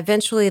 Yeah,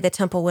 eventually the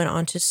temple went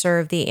on to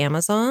serve the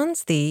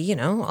Amazons, the,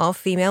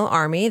 all-female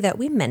army that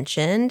we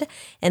mentioned,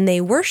 and they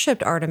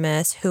worshipped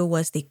Artemis, who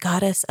was the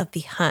goddess of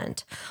the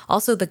hunt,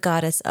 also the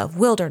goddess of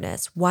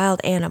wilderness, wild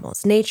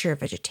animals, nature,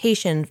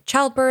 vegetation,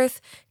 childbirth,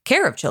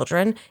 care of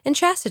children, and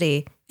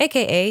chastity,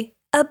 aka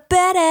a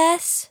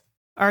badass.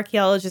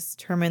 Archaeologists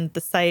determined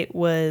the site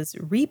was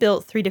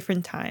rebuilt 3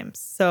 different times.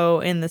 So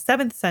in the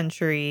 7th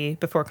century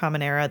before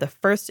Common Era, the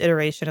first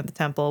iteration of the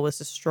temple was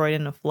destroyed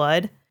in a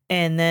flood.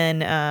 And then,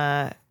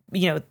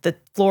 the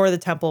floor of the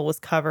temple was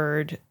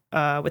covered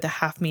with a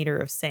 0.5 meter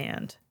of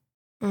sand.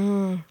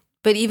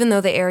 But even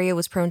though the area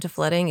was prone to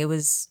flooding, it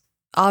was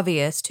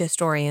obvious to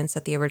historians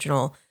that the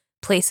original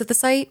place of the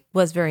site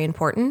was very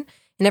important.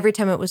 And every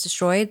time it was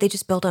destroyed, they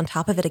just built on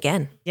top of it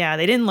again. Yeah,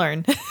 they didn't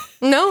learn.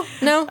 No.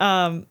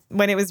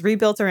 When it was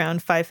rebuilt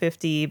around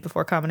 550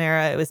 before Common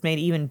Era, it was made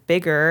even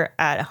bigger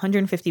at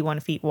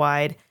 151 feet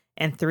wide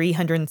and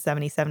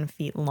 377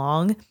 feet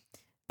long,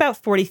 about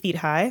 40 feet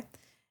high.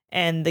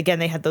 And again,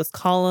 they had those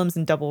columns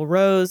and double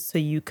rows so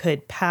you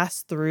could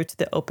pass through to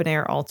the open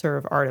air altar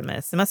of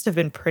Artemis. It must have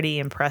been pretty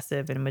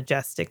impressive and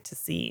majestic to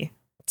see.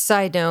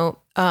 Side note,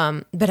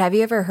 but have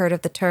you ever heard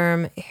of the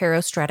term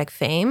herostratic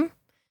fame?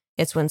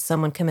 It's when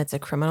someone commits a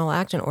criminal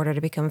act in order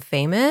to become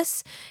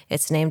famous.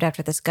 It's named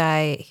after this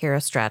guy,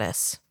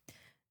 Herostratus.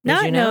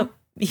 Did you know?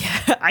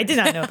 Yeah, I did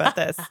not know about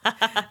this.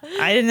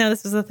 I didn't know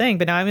this was a thing,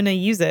 but now I'm going to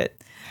use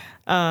it.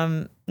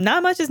 Not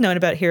much is known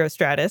about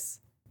Herostratus.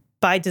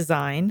 By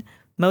design,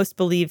 most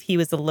believe he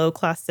was a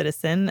low-class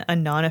citizen, a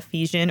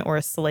non-Ephesian, or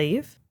a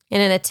slave.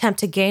 In an attempt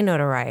to gain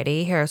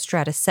notoriety,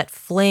 Herostratus set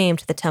flame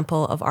to the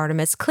temple of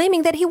Artemis,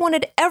 claiming that he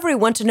wanted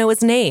everyone to know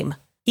his name.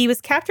 He was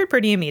captured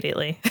pretty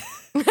immediately.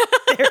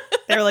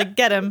 They were like,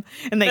 get him.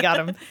 And they got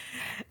him.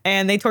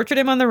 And they tortured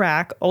him on the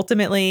rack.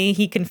 Ultimately,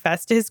 he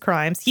confessed to his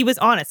crimes. He was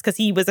honest because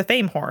he was a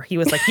fame whore. He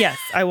was like, yes,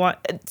 I want.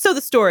 So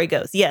the story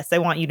goes, yes, I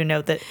want you to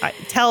know that.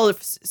 Tell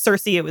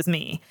Circe it was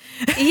me.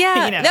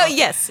 Yeah. No,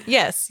 yes,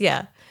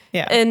 yeah.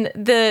 Yeah. And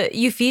the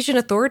Ephesian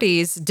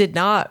authorities did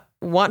not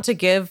want to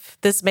give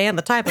this man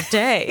the time of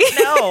day.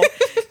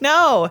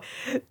 No.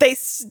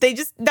 They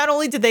just, not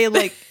only did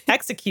they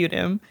execute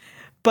him,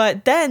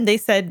 but then they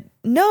said,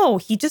 no,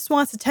 he just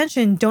wants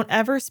attention. Don't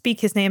ever speak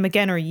his name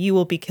again or you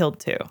will be killed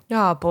too.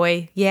 Oh,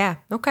 boy. Yeah.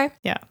 Okay.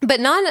 Yeah. But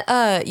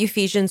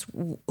non-Ephesians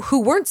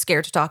who weren't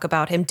scared to talk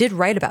about him did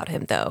write about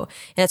him, though.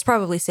 And it's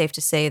probably safe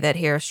to say that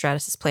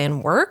Herostratus'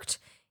 plan worked,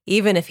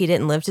 even if he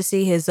didn't live to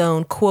see his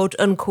own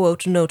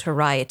quote-unquote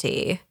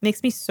notoriety.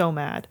 Makes me so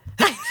mad.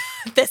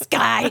 This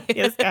guy.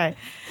 This guy.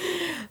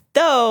 The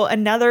Though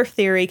another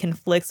theory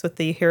conflicts with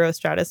the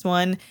Herostratus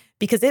one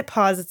because it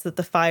posits that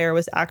the fire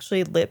was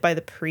actually lit by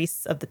the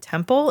priests of the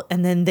temple,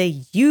 and then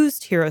they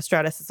used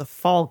Herostratus as a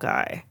fall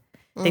guy.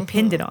 They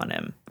pinned it on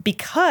him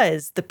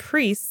because the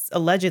priests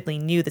allegedly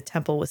knew the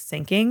temple was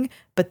sinking,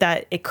 but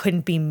that it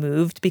couldn't be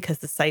moved because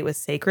the site was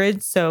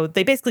sacred. So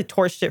they basically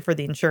torched it for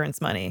the insurance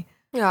money.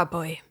 Oh,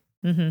 boy.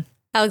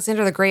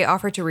 Alexander the Great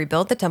offered to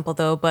rebuild the temple,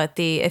 though, but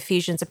the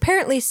Ephesians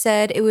apparently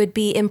said it would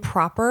be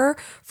improper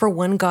for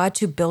one god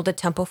to build a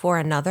temple for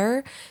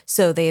another.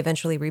 So they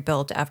eventually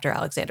rebuilt after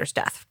Alexander's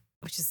death.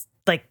 Which is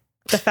like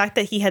the fact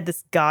that he had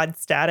this god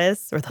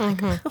status, or like,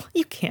 oh,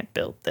 you can't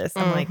build this.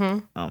 I'm like,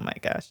 oh my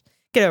gosh,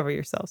 get over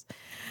yourselves.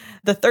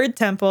 The third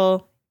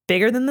temple,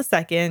 bigger than the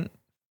second,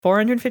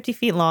 450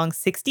 feet long,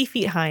 60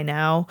 feet high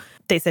now.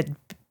 They said,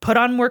 put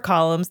on more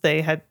columns.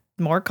 They had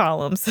more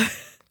columns.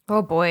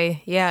 Oh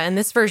boy. Yeah. And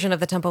this version of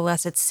the temple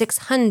lasted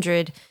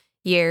 600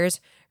 years.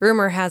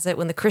 Rumor has it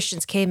when the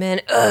Christians came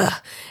in,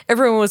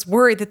 everyone was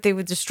worried that they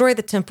would destroy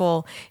the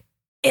temple.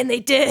 And they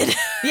did.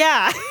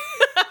 Yeah.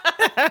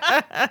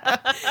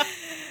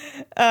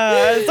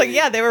 It's like,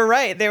 yeah, they were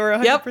right. They were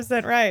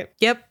 100% right.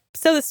 Yep.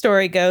 So the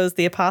story goes,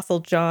 the Apostle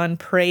John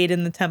prayed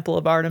in the temple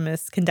of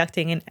Artemis,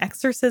 conducting an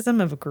exorcism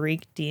of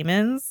Greek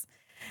demons.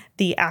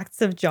 The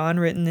Acts of John,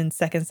 written in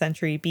 2nd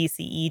century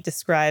BCE,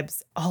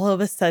 describes all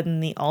of a sudden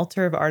the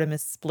altar of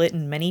Artemis split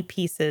in many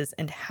pieces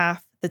and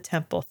half the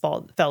temple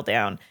fell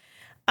down.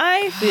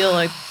 I feel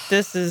like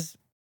this is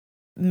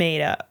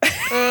made up.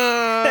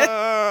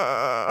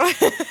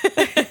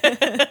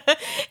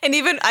 And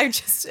even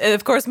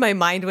of course, my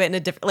mind went in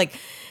a different, like,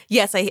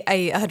 yes, I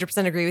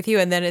 100% agree with you.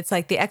 And then it's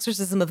like the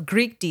exorcism of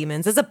Greek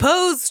demons as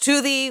opposed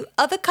to the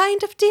other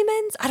kind of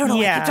demons. I don't know.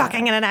 I keep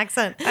talking in an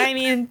accent. I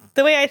mean,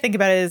 the way I think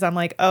about it is I'm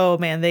like, oh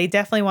man, they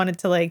definitely wanted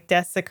to like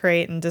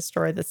desecrate and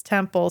destroy this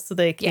temple. So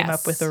they came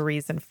up with a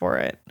reason for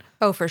it.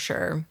 Oh, for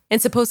sure. And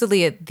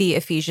supposedly the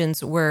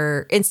Ephesians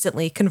were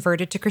instantly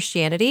converted to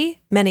Christianity,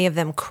 many of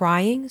them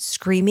crying,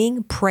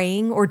 screaming,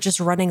 praying, or just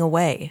running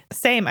away.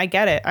 Same. I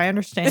get it. I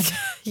understand.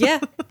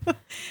 Yeah.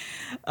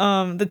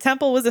 The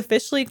temple was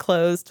officially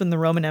closed when the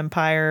Roman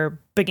Empire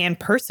began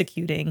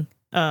persecuting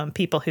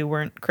people who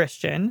weren't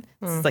Christian.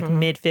 This is like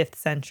mid-5th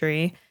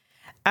century.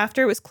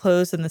 After it was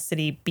closed and the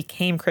city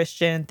became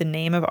Christian, the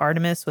name of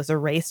Artemis was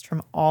erased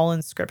from all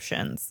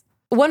inscriptions.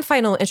 One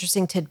final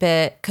interesting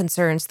tidbit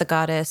concerns the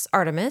goddess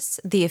Artemis.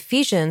 The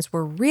Ephesians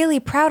were really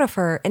proud of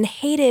her and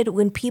hated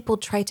when people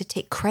tried to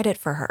take credit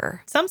for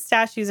her. Some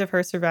statues of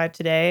her survive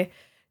today,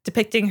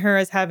 depicting her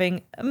as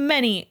having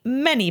many,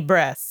 many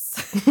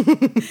breasts.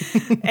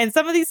 And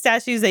some of these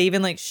statues, they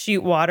even like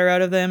shoot water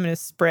out of them in a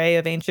spray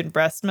of ancient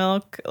breast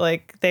milk.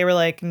 Like they were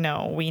like,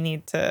 no, we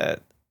need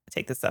to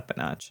take this up a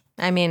notch.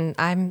 I mean,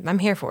 I'm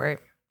here for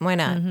it. Why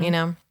not? You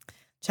know?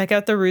 Check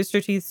out the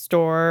Rooster Teeth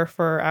store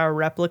for our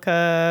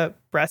replica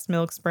breast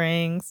milk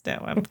springs.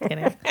 No, I'm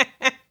kidding.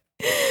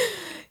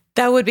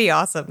 That would be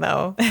awesome,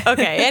 though.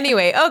 Okay,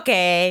 anyway,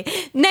 okay.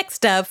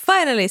 Next up,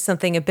 finally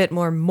something a bit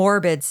more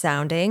morbid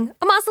sounding,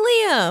 a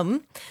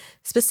mausoleum.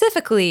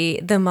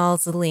 Specifically, the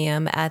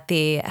mausoleum at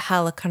the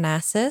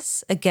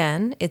Halicarnassus.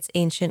 Again, it's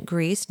ancient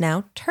Greece,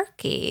 now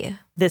Turkey.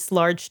 This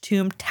large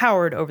tomb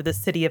towered over the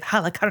city of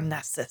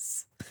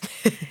Halicarnassus.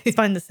 It's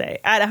fun to say.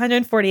 At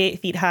 148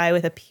 feet high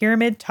with a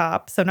pyramid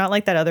top. So not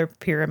like that other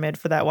pyramid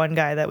for that one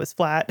guy that was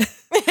flat.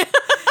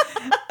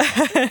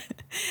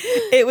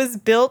 It was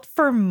built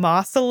for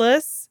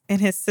Mausolus and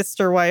his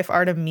sister wife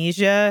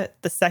Artemisia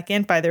II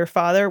by their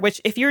father,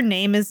 which if your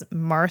name is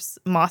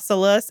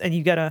Mausolus and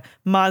you got a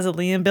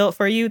mausoleum built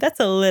for you, that's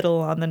a little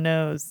on the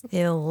nose.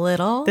 A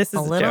little? This is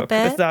a little joke.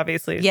 bit? This is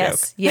obviously a joke.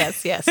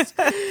 Yes.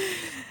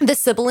 The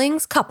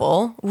siblings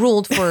couple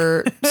ruled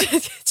for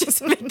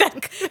just make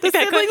that, the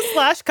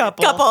siblings /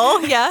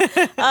 couple. Yeah.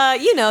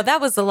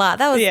 That was a lot.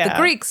 That was the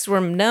Greeks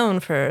were known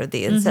for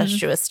the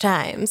incestuous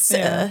times.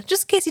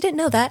 Just in case you didn't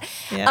know that.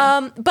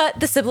 Yeah. But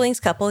the siblings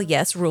couple,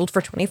 yes, ruled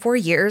for 24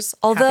 years.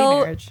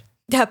 Although,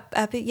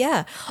 happy marriage.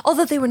 Yeah.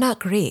 Although they were not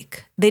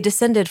Greek. They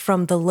descended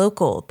from the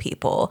local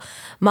people.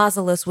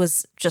 Mausolus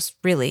was just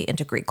really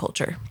into Greek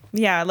culture.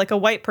 Yeah, like a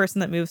white person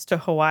that moves to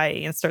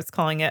Hawaii and starts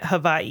calling it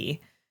Hawaii.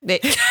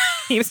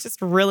 He was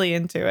just really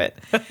into it.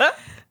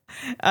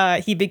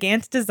 He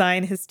began to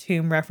design his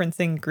tomb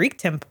referencing Greek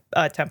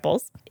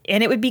temples,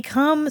 and it would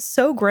become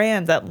so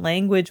grand that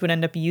language would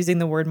end up using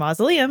the word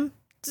mausoleum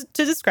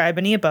to describe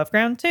any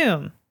above-ground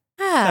tomb.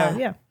 So,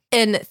 yeah.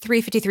 In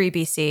 353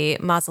 BC,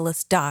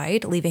 Mausolus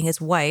died, leaving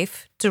his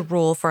wife to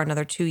rule for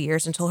another 2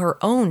 years until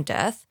her own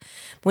death.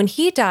 When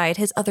he died,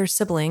 his other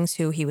siblings,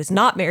 who he was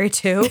not married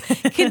to,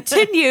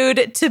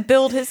 continued to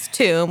build his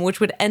tomb, which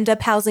would end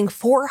up housing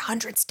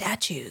 400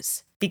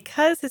 statues.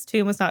 Because his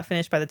tomb was not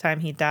finished by the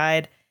time he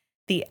died,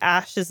 the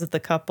ashes of the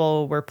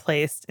couple were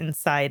placed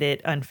inside it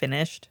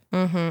unfinished.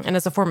 And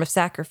as a form of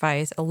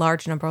sacrifice, a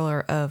large number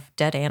of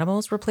dead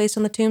animals were placed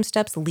on the tomb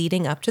steps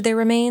leading up to their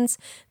remains.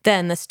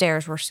 Then the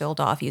stairs were sealed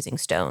off using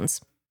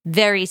stones.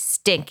 Very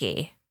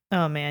stinky.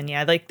 Oh, man,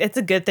 yeah. Like, it's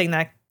a good thing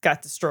that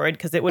got destroyed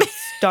because it would have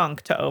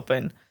stunk to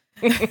open.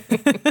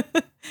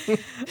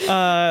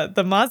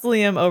 The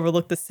mausoleum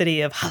overlooked the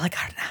city of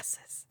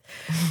Halicarnassus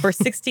for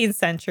 16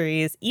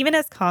 centuries, even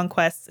as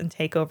conquests and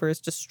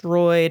takeovers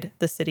destroyed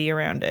the city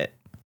around it.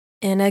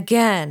 And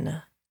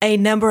again, a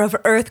number of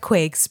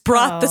earthquakes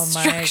brought the Oh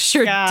my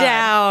structure God.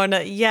 down.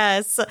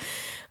 Yes.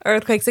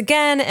 Earthquakes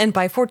again. And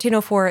by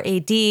 1404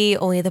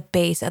 AD, only the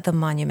base of the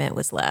monument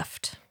was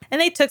left. And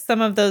they took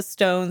some of those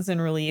stones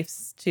and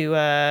reliefs to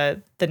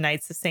the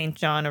Knights of St.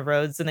 John of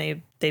Rhodes,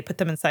 and they put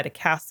them inside a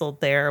castle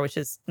there, which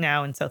is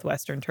now in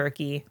southwestern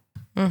Turkey.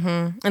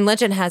 Mm-hmm. And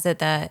legend has it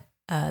that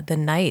the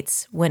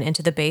knights went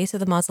into the base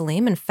of the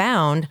mausoleum and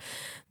found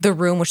the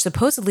room which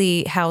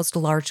supposedly housed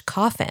large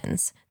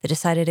coffins. They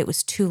decided it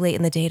was too late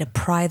in the day to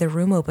pry the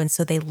room open,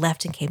 so they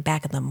left and came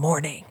back in the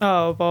morning.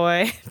 Oh,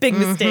 boy. Big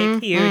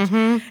mistake. Huge.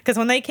 Because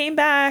when they came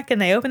back and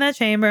they opened that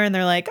chamber and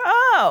they're like,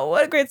 oh,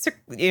 what a great,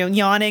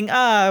 yawning.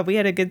 We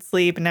had a good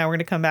sleep and now we're going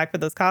to come back for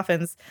those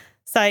coffins.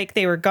 Psych,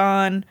 they were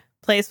gone.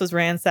 Place was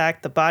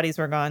ransacked. The bodies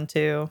were gone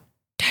too.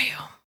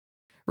 Damn.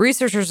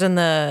 Researchers in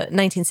the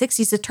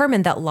 1960s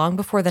determined that long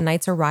before the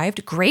knights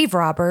arrived, grave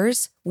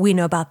robbers, we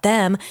know about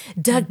them,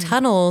 dug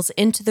tunnels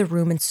into the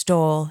room and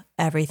stole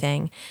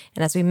everything.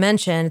 And as we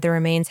mentioned, the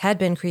remains had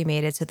been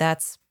cremated, so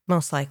that's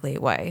most likely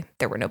why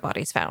there were no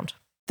bodies found.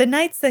 The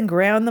knights then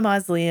ground the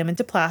mausoleum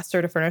into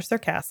plaster to furnish their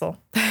castle.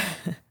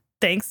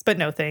 Thanks, but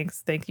no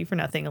thanks. Thank you for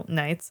nothing,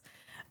 knights.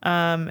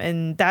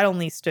 And that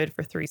only stood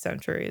for 3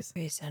 centuries.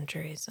 3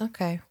 centuries.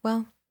 Okay,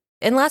 well.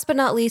 And last but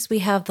not least, we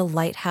have the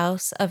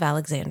Lighthouse of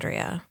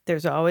Alexandria.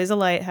 There's always a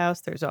lighthouse.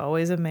 There's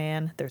always a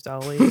man. There's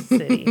always a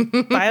city.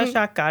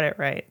 BioShock got it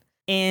right.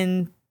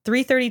 In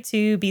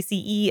 332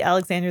 BCE,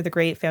 Alexander the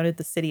Great founded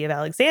the city of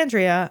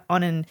Alexandria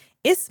on an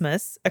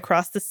isthmus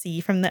across the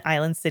sea from the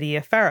island city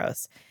of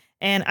Pharos.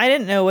 And I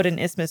didn't know what an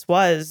isthmus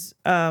was,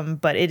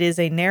 but it is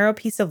a narrow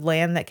piece of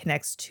land that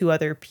connects 2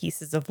 other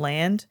pieces of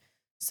land.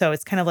 So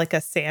it's kind of like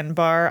a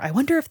sandbar. I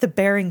wonder if the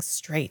Bering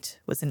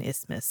Strait was an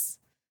isthmus.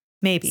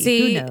 Maybe.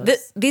 See, who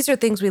knows? these are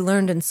things we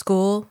learned in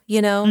school,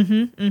 you know?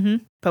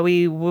 But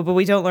we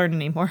don't learn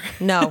anymore.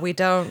 No, we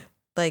don't.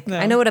 Like, No.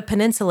 I know what a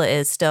peninsula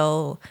is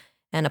still,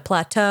 and a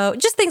plateau,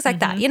 just things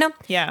like that, you know?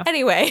 Yeah.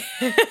 Anyway.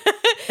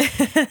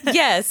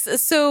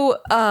 Yes. So,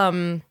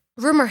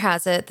 rumor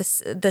has it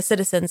the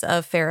citizens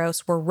of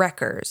Pharos were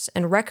wreckers,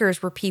 and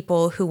wreckers were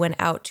people who went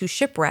out to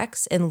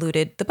shipwrecks and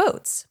looted the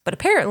boats. But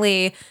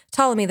apparently,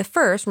 Ptolemy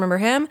I, remember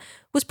him,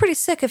 was pretty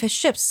sick of his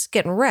ships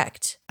getting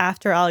wrecked.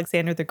 After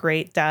Alexander the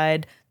Great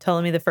died,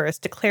 Ptolemy I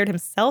declared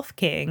himself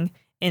king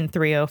in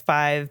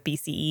 305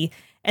 BCE,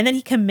 and then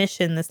he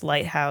commissioned this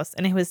lighthouse,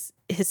 and it was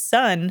his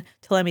son,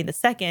 Ptolemy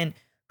II,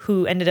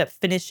 who ended up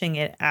finishing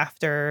it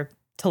after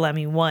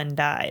Ptolemy I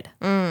died.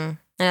 And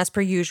as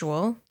per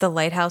usual, the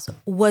lighthouse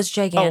was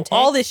gigantic. Oh,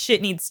 all this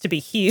shit needs to be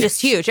huge.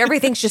 Just huge.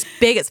 Everything's just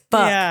big as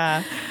fuck.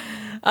 Yeah.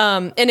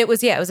 And it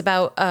was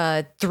about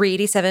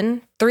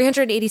 387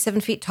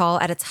 feet tall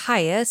at its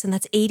highest, and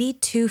that's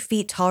 82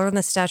 feet taller than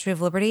the Statue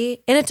of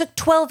Liberty. And it took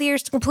 12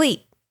 years to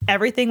complete.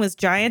 Everything was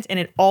giant, and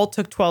it all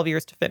took 12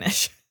 years to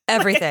finish.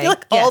 Everything. I feel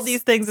like all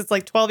these things, it's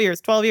like 12 years,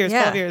 12 years,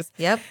 Yeah. 12 years.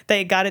 Yep.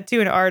 They got it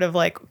to an art of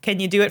like, can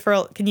you do it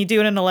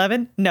in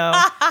 11? No.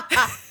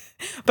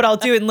 But I'll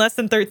do it in less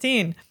than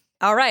 13.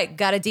 All right,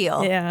 got a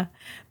deal. Yeah.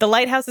 The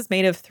lighthouse is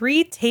made of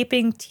 3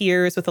 taping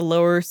tiers with a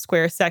lower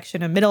square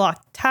section, a middle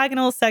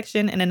octagonal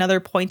section, and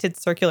another pointed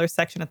circular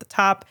section at the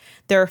top.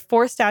 There are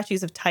 4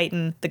 statues of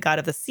Titan, the god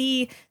of the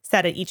sea,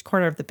 set at each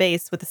corner of the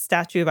base with a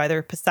statue of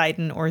either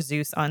Poseidon or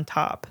Zeus on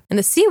top. And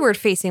the seaward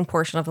facing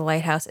portion of the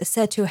lighthouse is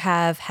said to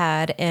have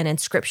had an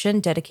inscription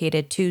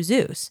dedicated to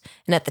Zeus.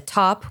 And at the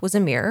top was a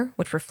mirror,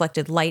 which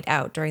reflected light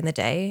out during the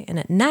day. And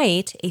at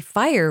night, a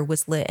fire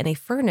was lit in a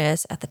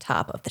furnace at the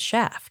top of the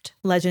shaft.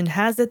 Legend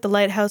has it the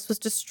lighthouse was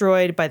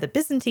destroyed by the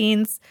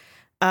Byzantines.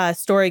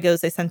 Story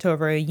goes they sent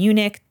over a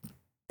eunuch.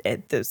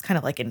 It was kind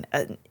of like an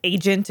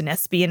agent, an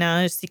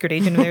espionage, secret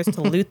agent of theirs to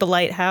loot the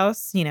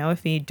lighthouse. You know,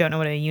 if you don't know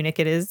what a eunuch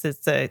it is,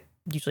 it's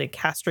usually a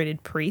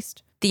castrated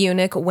priest. The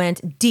eunuch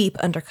went deep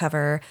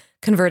undercover,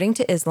 converting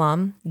to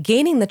Islam,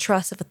 gaining the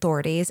trust of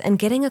authorities, and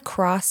getting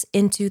across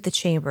into the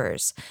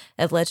chambers.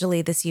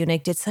 Allegedly, this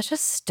eunuch did such a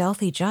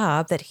stealthy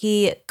job that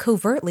he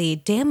covertly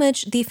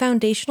damaged the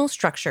foundational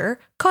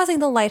structure, causing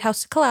the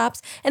lighthouse to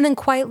collapse, and then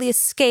quietly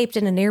escaped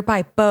in a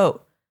nearby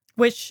boat.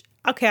 Which,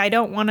 okay, I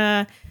don't want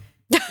to,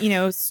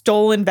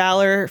 stolen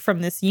valor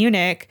from this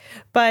eunuch,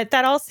 but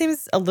that all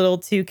seems a little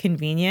too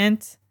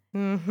convenient.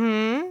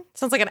 Sounds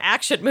like an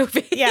action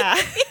movie. Yeah.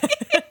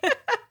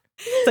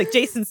 It's like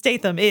Jason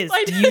Statham is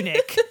the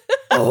eunuch.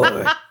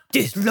 Oh,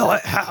 this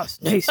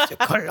lighthouse needs to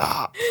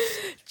collapse.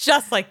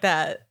 Just like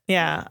that.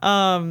 Yeah.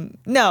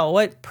 No,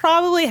 what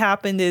probably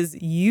happened is,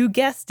 you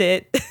guessed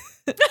it,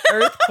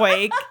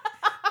 earthquake.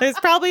 There's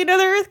probably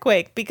another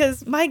earthquake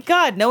because, my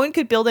God, no one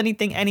could build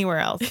anything anywhere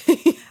else.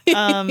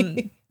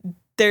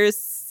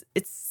 There's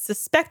it's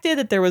suspected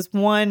that there was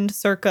one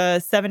circa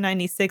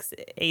 796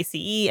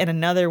 ACE and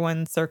another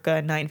one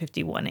circa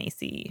 951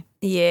 ACE.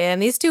 Yeah,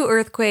 and these two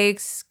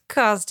earthquakes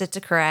caused it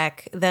to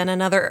crack. Then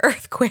another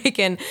earthquake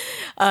in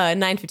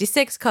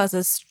 956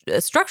 causes a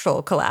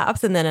structural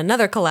collapse, and then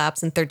another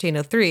collapse in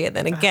 1303, and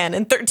then again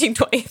in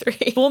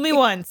 1323. Fool me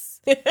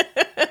once.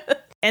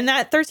 And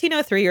that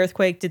 1303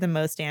 earthquake did the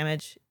most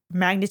damage,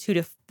 magnitude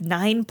of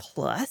 9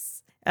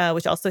 plus,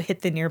 which also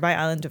hit the nearby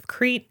island of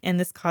Crete, and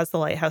this caused the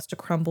lighthouse to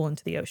crumble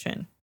into the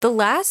ocean. The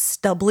last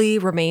stubbly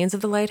remains of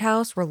the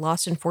lighthouse were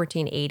lost in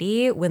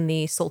 1480 when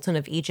the Sultan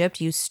of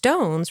Egypt used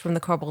stones from the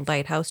crumbled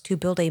lighthouse to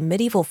build a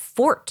medieval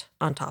fort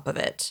on top of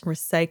it.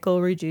 Recycle,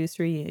 reduce,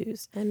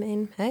 reuse. I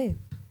mean, hey.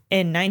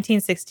 In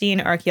 1916,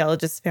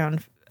 archaeologists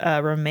found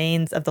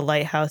remains of the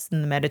lighthouse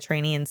in the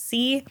Mediterranean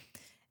Sea,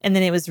 and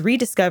then it was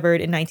rediscovered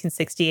in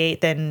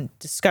 1968, then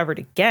discovered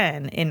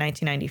again in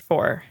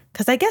 1994.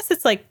 Because I guess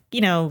it's like,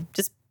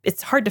 just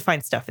it's hard to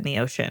find stuff in the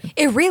ocean.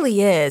 It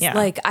really is.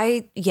 Yeah.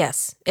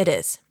 Yes, it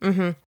is.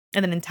 Mm-hmm.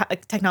 And then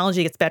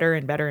technology gets better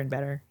and better and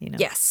better,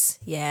 Yes.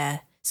 Yeah.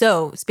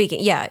 So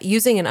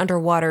using an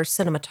underwater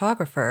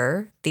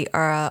cinematographer, the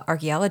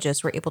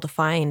archaeologists were able to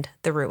find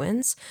the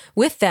ruins.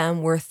 With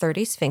them were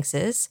 30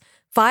 sphinxes,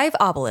 5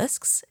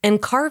 obelisks,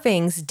 and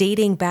carvings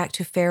dating back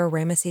to Pharaoh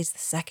Ramesses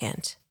II.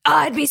 Oh,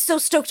 I'd be so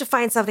stoked to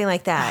find something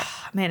like that.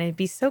 Man, it'd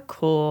be so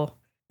cool.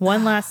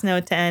 One last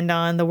note to end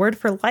on. The word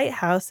for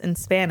lighthouse in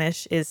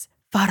Spanish is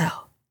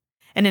faro.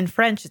 And in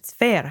French, it's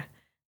fer,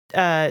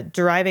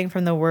 deriving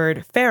from the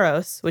word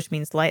pharos, which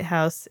means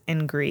lighthouse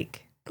in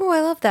Greek. Oh,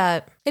 I love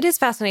that. It is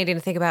fascinating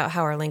to think about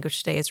how our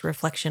language today is a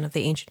reflection of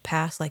the ancient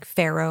past, like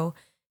pharaoh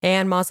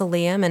and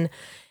mausoleum. And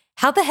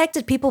how the heck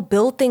did people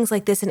build things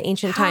like this in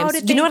ancient times?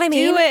 Did you know what I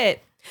mean? Do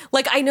it?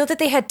 Like, I know that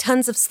they had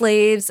tons of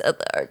slaves,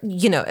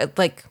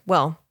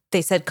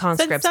 they said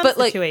conscripts, Some but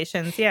like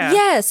situations, yeah.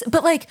 Yes,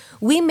 but like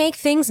we make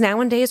things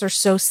nowadays are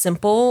so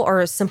simple or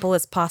as simple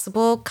as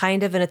possible,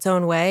 kind of in its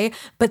own way,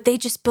 but they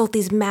just built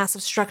these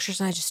massive structures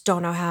and I just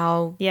don't know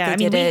how they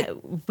did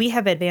it. We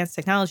have advanced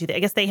technology. I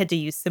guess they had to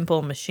use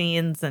simple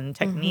machines and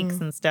techniques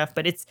and stuff,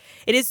 but it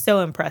is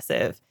so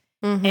impressive.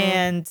 Mm-hmm.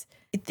 And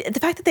the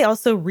fact that they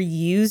also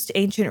reused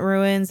ancient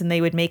ruins and they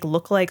would make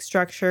look-like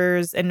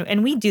structures,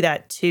 and we do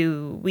that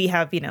too. We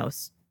have,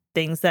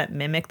 things that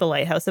mimic the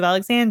Lighthouse of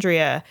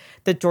Alexandria,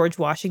 the George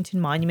Washington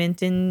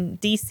Monument in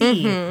D.C.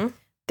 Mm-hmm.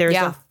 There's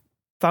a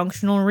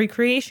functional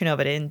recreation of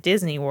it in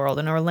Disney World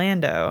in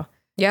Orlando.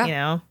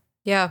 Yeah.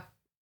 Yeah,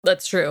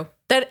 that's true.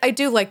 That I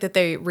do like that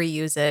they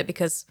reuse it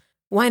because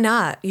why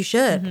not? You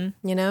should,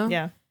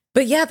 Yeah.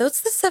 But yeah, those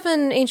are the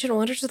 7 ancient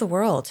wonders of the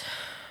world.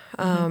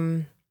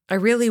 I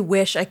really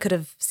wish I could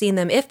have seen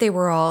them if they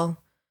were all,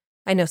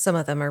 I know some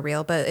of them are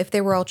real, but if they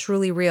were all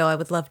truly real, I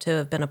would love to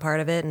have been a part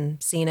of it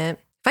and seen it.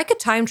 If I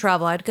could time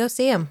travel, I'd go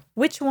see them.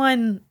 Which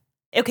one?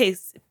 Okay,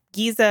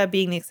 Giza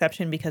being the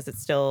exception because it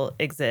still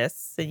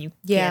exists and you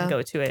can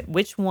go to it.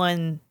 Which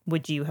one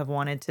would you have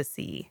wanted to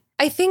see?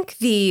 I think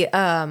the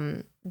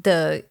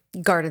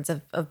Gardens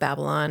of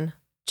Babylon.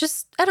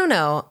 Just, I don't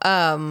know.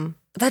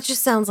 That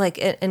just sounds like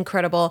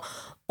incredible.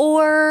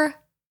 Or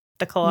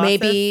the Colossus?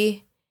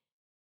 Maybe.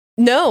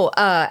 No,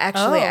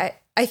 actually,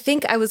 I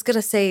think I was going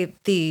to say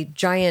the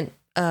giant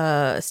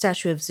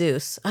statue of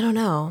Zeus. I don't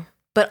know.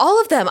 But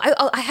all of them,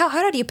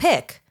 how do you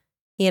pick,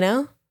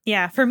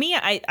 Yeah, for me,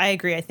 I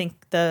agree. I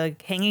think the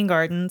Hanging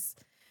Gardens,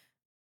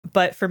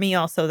 but for me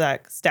also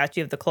that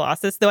statue of the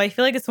Colossus, though I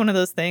feel like it's one of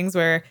those things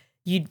where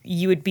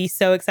you would be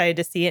so excited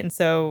to see it. And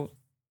so,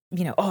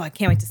 I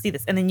can't wait to see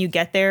this. And then you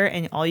get there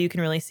and all you can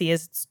really see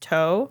is its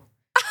toe.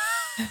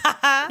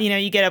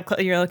 You get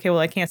up, you're like, okay, well,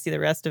 I can't see the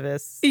rest of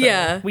this. So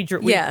yeah. We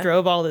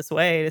drove all this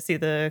way to see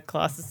the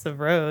Colossus of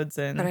Rhodes.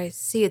 But I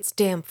see its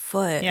damn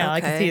foot. Yeah, okay.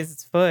 I can see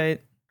its foot.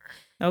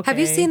 Okay. Have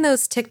you seen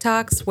those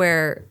TikToks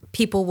where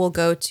people will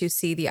go to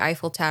see the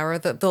Eiffel Tower?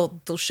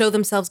 They'll show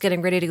themselves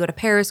getting ready to go to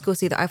Paris, go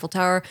see the Eiffel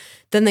Tower.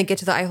 Then they get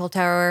to the Eiffel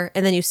Tower,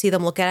 and then you see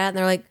them look at it, and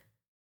they're like,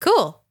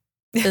 "Cool."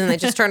 And then they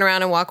just turn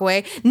around and walk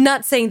away.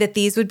 Not saying that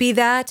these would be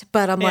that,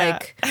 but I'm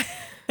like,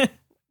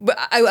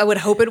 I would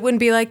hope it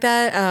wouldn't be like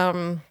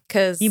that.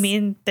 Because you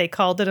mean they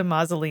called it a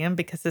mausoleum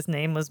because his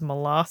name was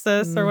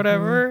Molossus or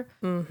whatever?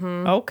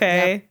 Mm-hmm.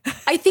 Okay. Yep.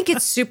 I think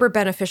it's super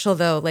beneficial,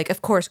 though. Like,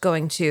 of course,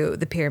 going to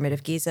the Pyramid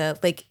of Giza,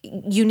 like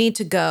you need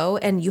to go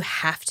and you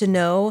have to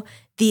know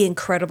the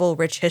incredible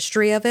rich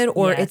history of it,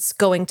 or it's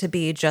going to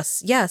be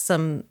just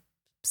some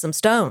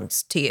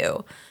stones to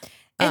you.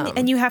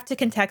 And you have to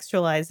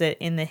contextualize it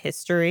in the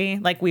history,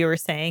 like we were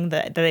saying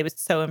that they was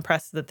so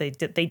impressed that they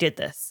did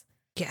this.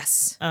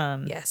 Yes.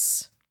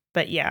 Yes.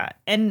 But yeah,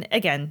 and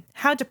again,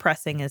 how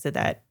depressing is it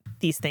that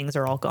these things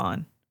are all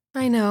gone?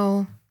 I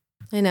know.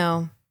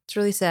 It's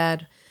really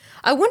sad.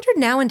 I wondered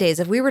nowadays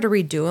if we were to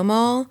redo them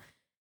all.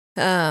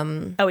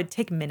 It would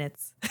take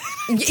minutes.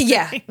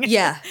 Yeah.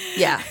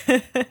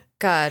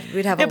 God,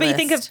 we'd have a but list.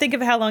 you think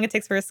of how long it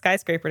takes for a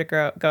skyscraper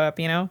to go up.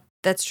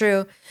 That's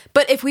true.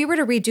 But if we were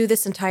to redo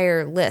this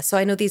entire list, so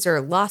I know these are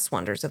lost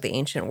wonders of the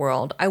ancient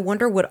world. I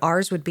wonder what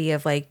ours would be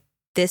of like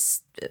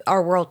this,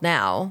 our world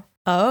now.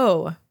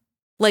 Oh.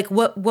 Like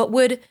what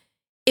would,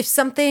 if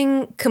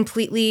something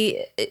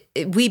completely,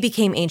 we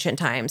became ancient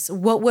times,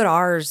 what would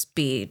ours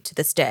be to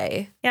this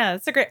day? Yeah,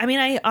 that's a great. I mean,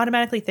 I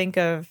automatically think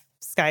of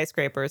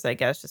skyscrapers, I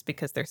guess, just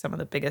because they're some of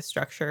the biggest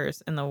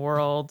structures in the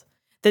world.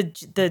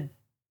 The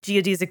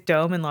geodesic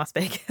dome in Las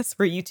Vegas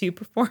where U2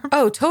 performed.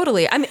 Oh,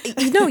 totally. I mean,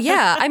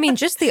 yeah. I mean,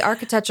 just the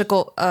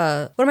architectural,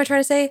 what am I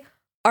trying to say?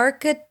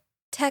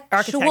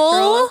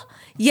 Architectural?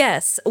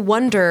 Yes.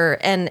 Wonder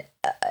and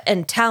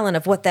talent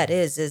of what that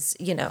is,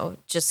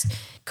 just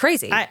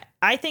crazy.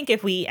 I think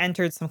if we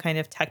entered some kind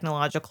of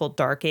technological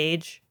dark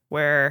age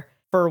where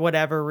for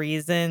whatever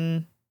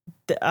reason,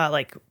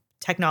 like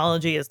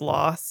technology is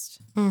lost,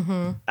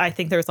 I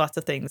think there's lots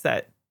of things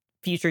that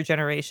future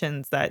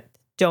generations that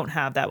don't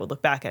have that would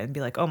look back at and be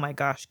like, oh my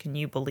gosh, can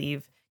you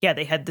believe? Yeah,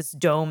 they had this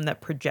dome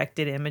that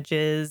projected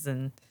images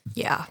and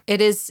yeah,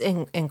 it is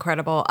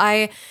incredible.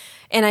 I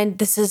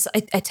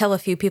tell a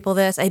few people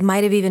this. I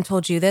might have even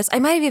told you this. I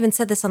might have even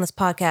said this on this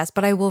podcast,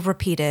 but I will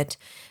repeat it.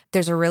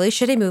 There's a really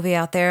shitty movie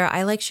out there.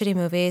 I like shitty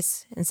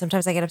movies, and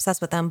sometimes I get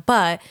obsessed with them,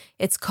 but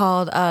it's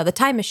called The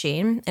Time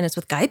Machine, and it's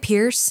with Guy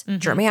Pearce.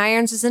 Jeremy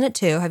Irons is in it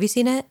too. Have you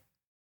seen it?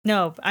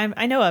 No,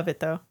 I know of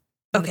it though.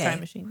 Okay. The Time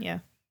Machine, yeah.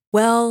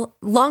 Well,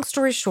 long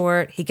story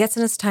short, he gets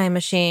in his time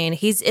machine.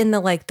 He's in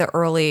the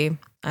early,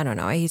 I don't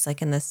know, he's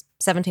like in the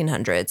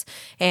 1700s,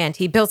 and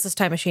he builds this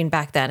time machine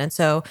back then. And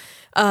so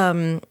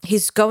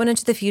he's going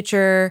into the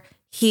future.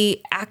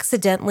 He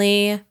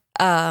accidentally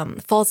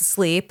falls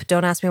asleep.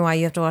 Don't ask me why,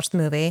 you have to watch the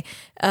movie.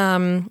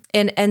 And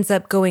ends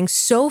up going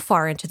so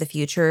far into the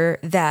future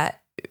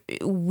that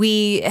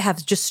we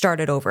have just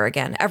started over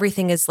again.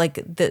 Everything is like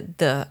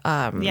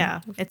yeah,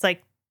 it's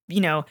like,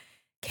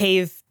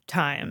 cave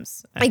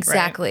times.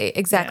 Exactly.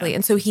 Yeah.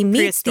 And so he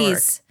meets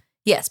these,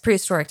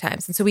 prehistoric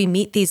times. And so we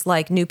meet these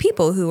like new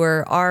people who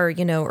are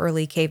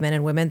early cavemen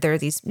and women. They're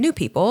these new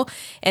people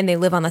and they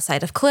live on the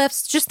side of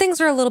cliffs. Just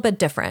things are a little bit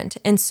different.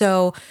 And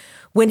so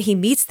when he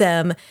meets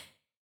them,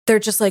 they're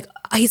just like,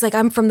 he's like,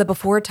 I'm from the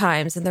before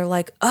times. And they're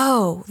like,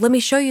 oh, let me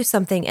show you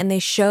something. And they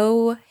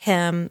show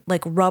him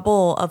like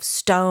rubble of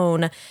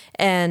stone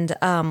and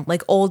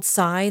like old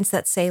signs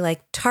that say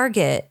like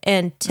Target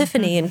and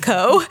Tiffany and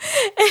Co.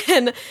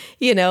 and,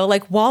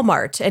 like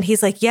Walmart. And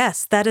he's like,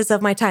 yes, that is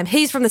of my time.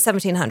 He's from the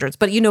 1700s,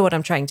 but you know what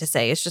I'm trying to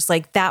say. It's just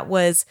like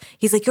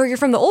he's like, you're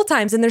from the old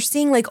times. And they're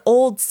seeing like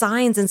old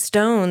signs and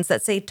stones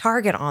that say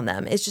Target on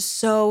them. It's just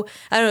so,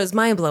 I don't know, it's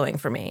mind blowing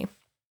for me.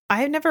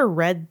 I've never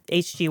read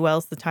H.G.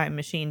 Wells' The Time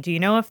Machine. Do you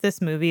know if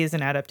this movie is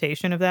an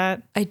adaptation of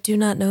that? I do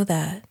not know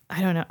that. I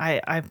don't know.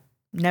 I've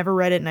never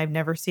read it and I've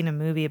never seen a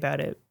movie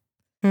about it.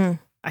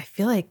 I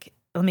feel like,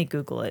 let me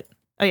Google it.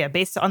 Oh yeah,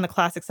 based on the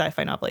classic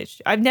sci-fi novel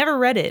H.G. I've never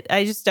read it.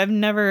 I've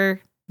never.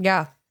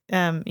 Yeah.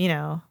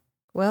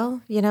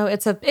 Well,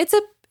 it's a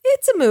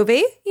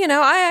movie.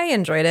 I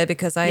enjoyed it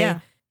because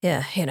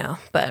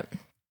but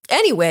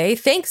anyway,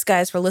 thanks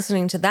guys for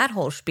listening to that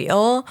whole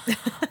spiel.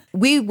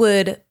 We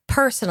would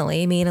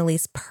personally, me and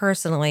Elise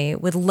personally,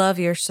 would love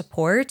your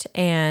support.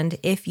 And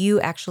if you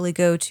actually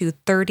go to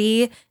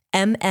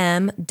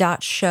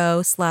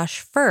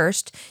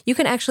 30mm.show/first, you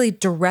can actually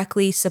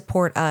directly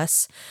support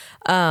us.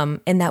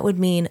 And that would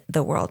mean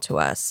the world to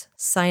us.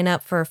 Sign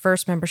up for a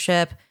first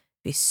membership.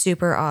 Be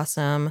super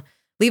awesome.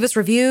 Leave us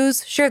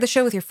reviews. Share the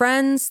show with your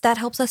friends. That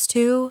helps us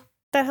too.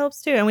 That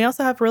helps too. And we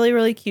also have really,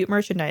 really cute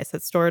merchandise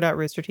at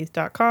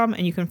store.roosterteeth.com.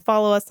 And you can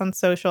follow us on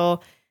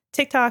social,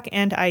 TikTok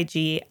and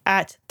IG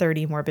at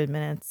 30 Morbid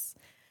Minutes.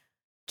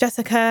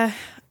 Jessica,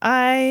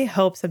 I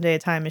hope someday a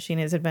time machine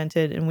is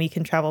invented and we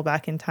can travel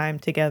back in time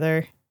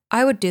together.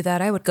 I would do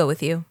that. I would go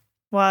with you.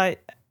 Well,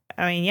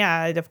 I mean,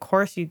 yeah, of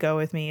course you'd go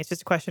with me. It's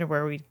just a question of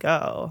where we'd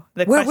go.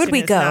 Where would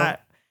we go?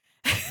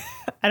 I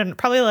don't know,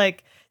 probably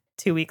like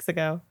 2 weeks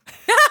ago.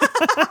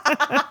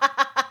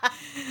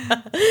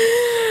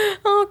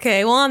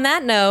 Okay, well, on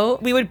that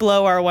note, we would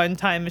blow our one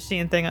time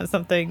machine thing on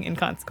something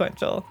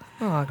inconsequential.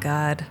 Oh,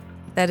 God.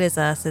 That is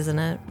us, isn't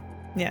it?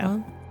 Yeah.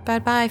 Well,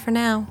 bye-bye for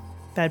now.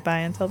 Bye-bye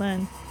until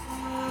then.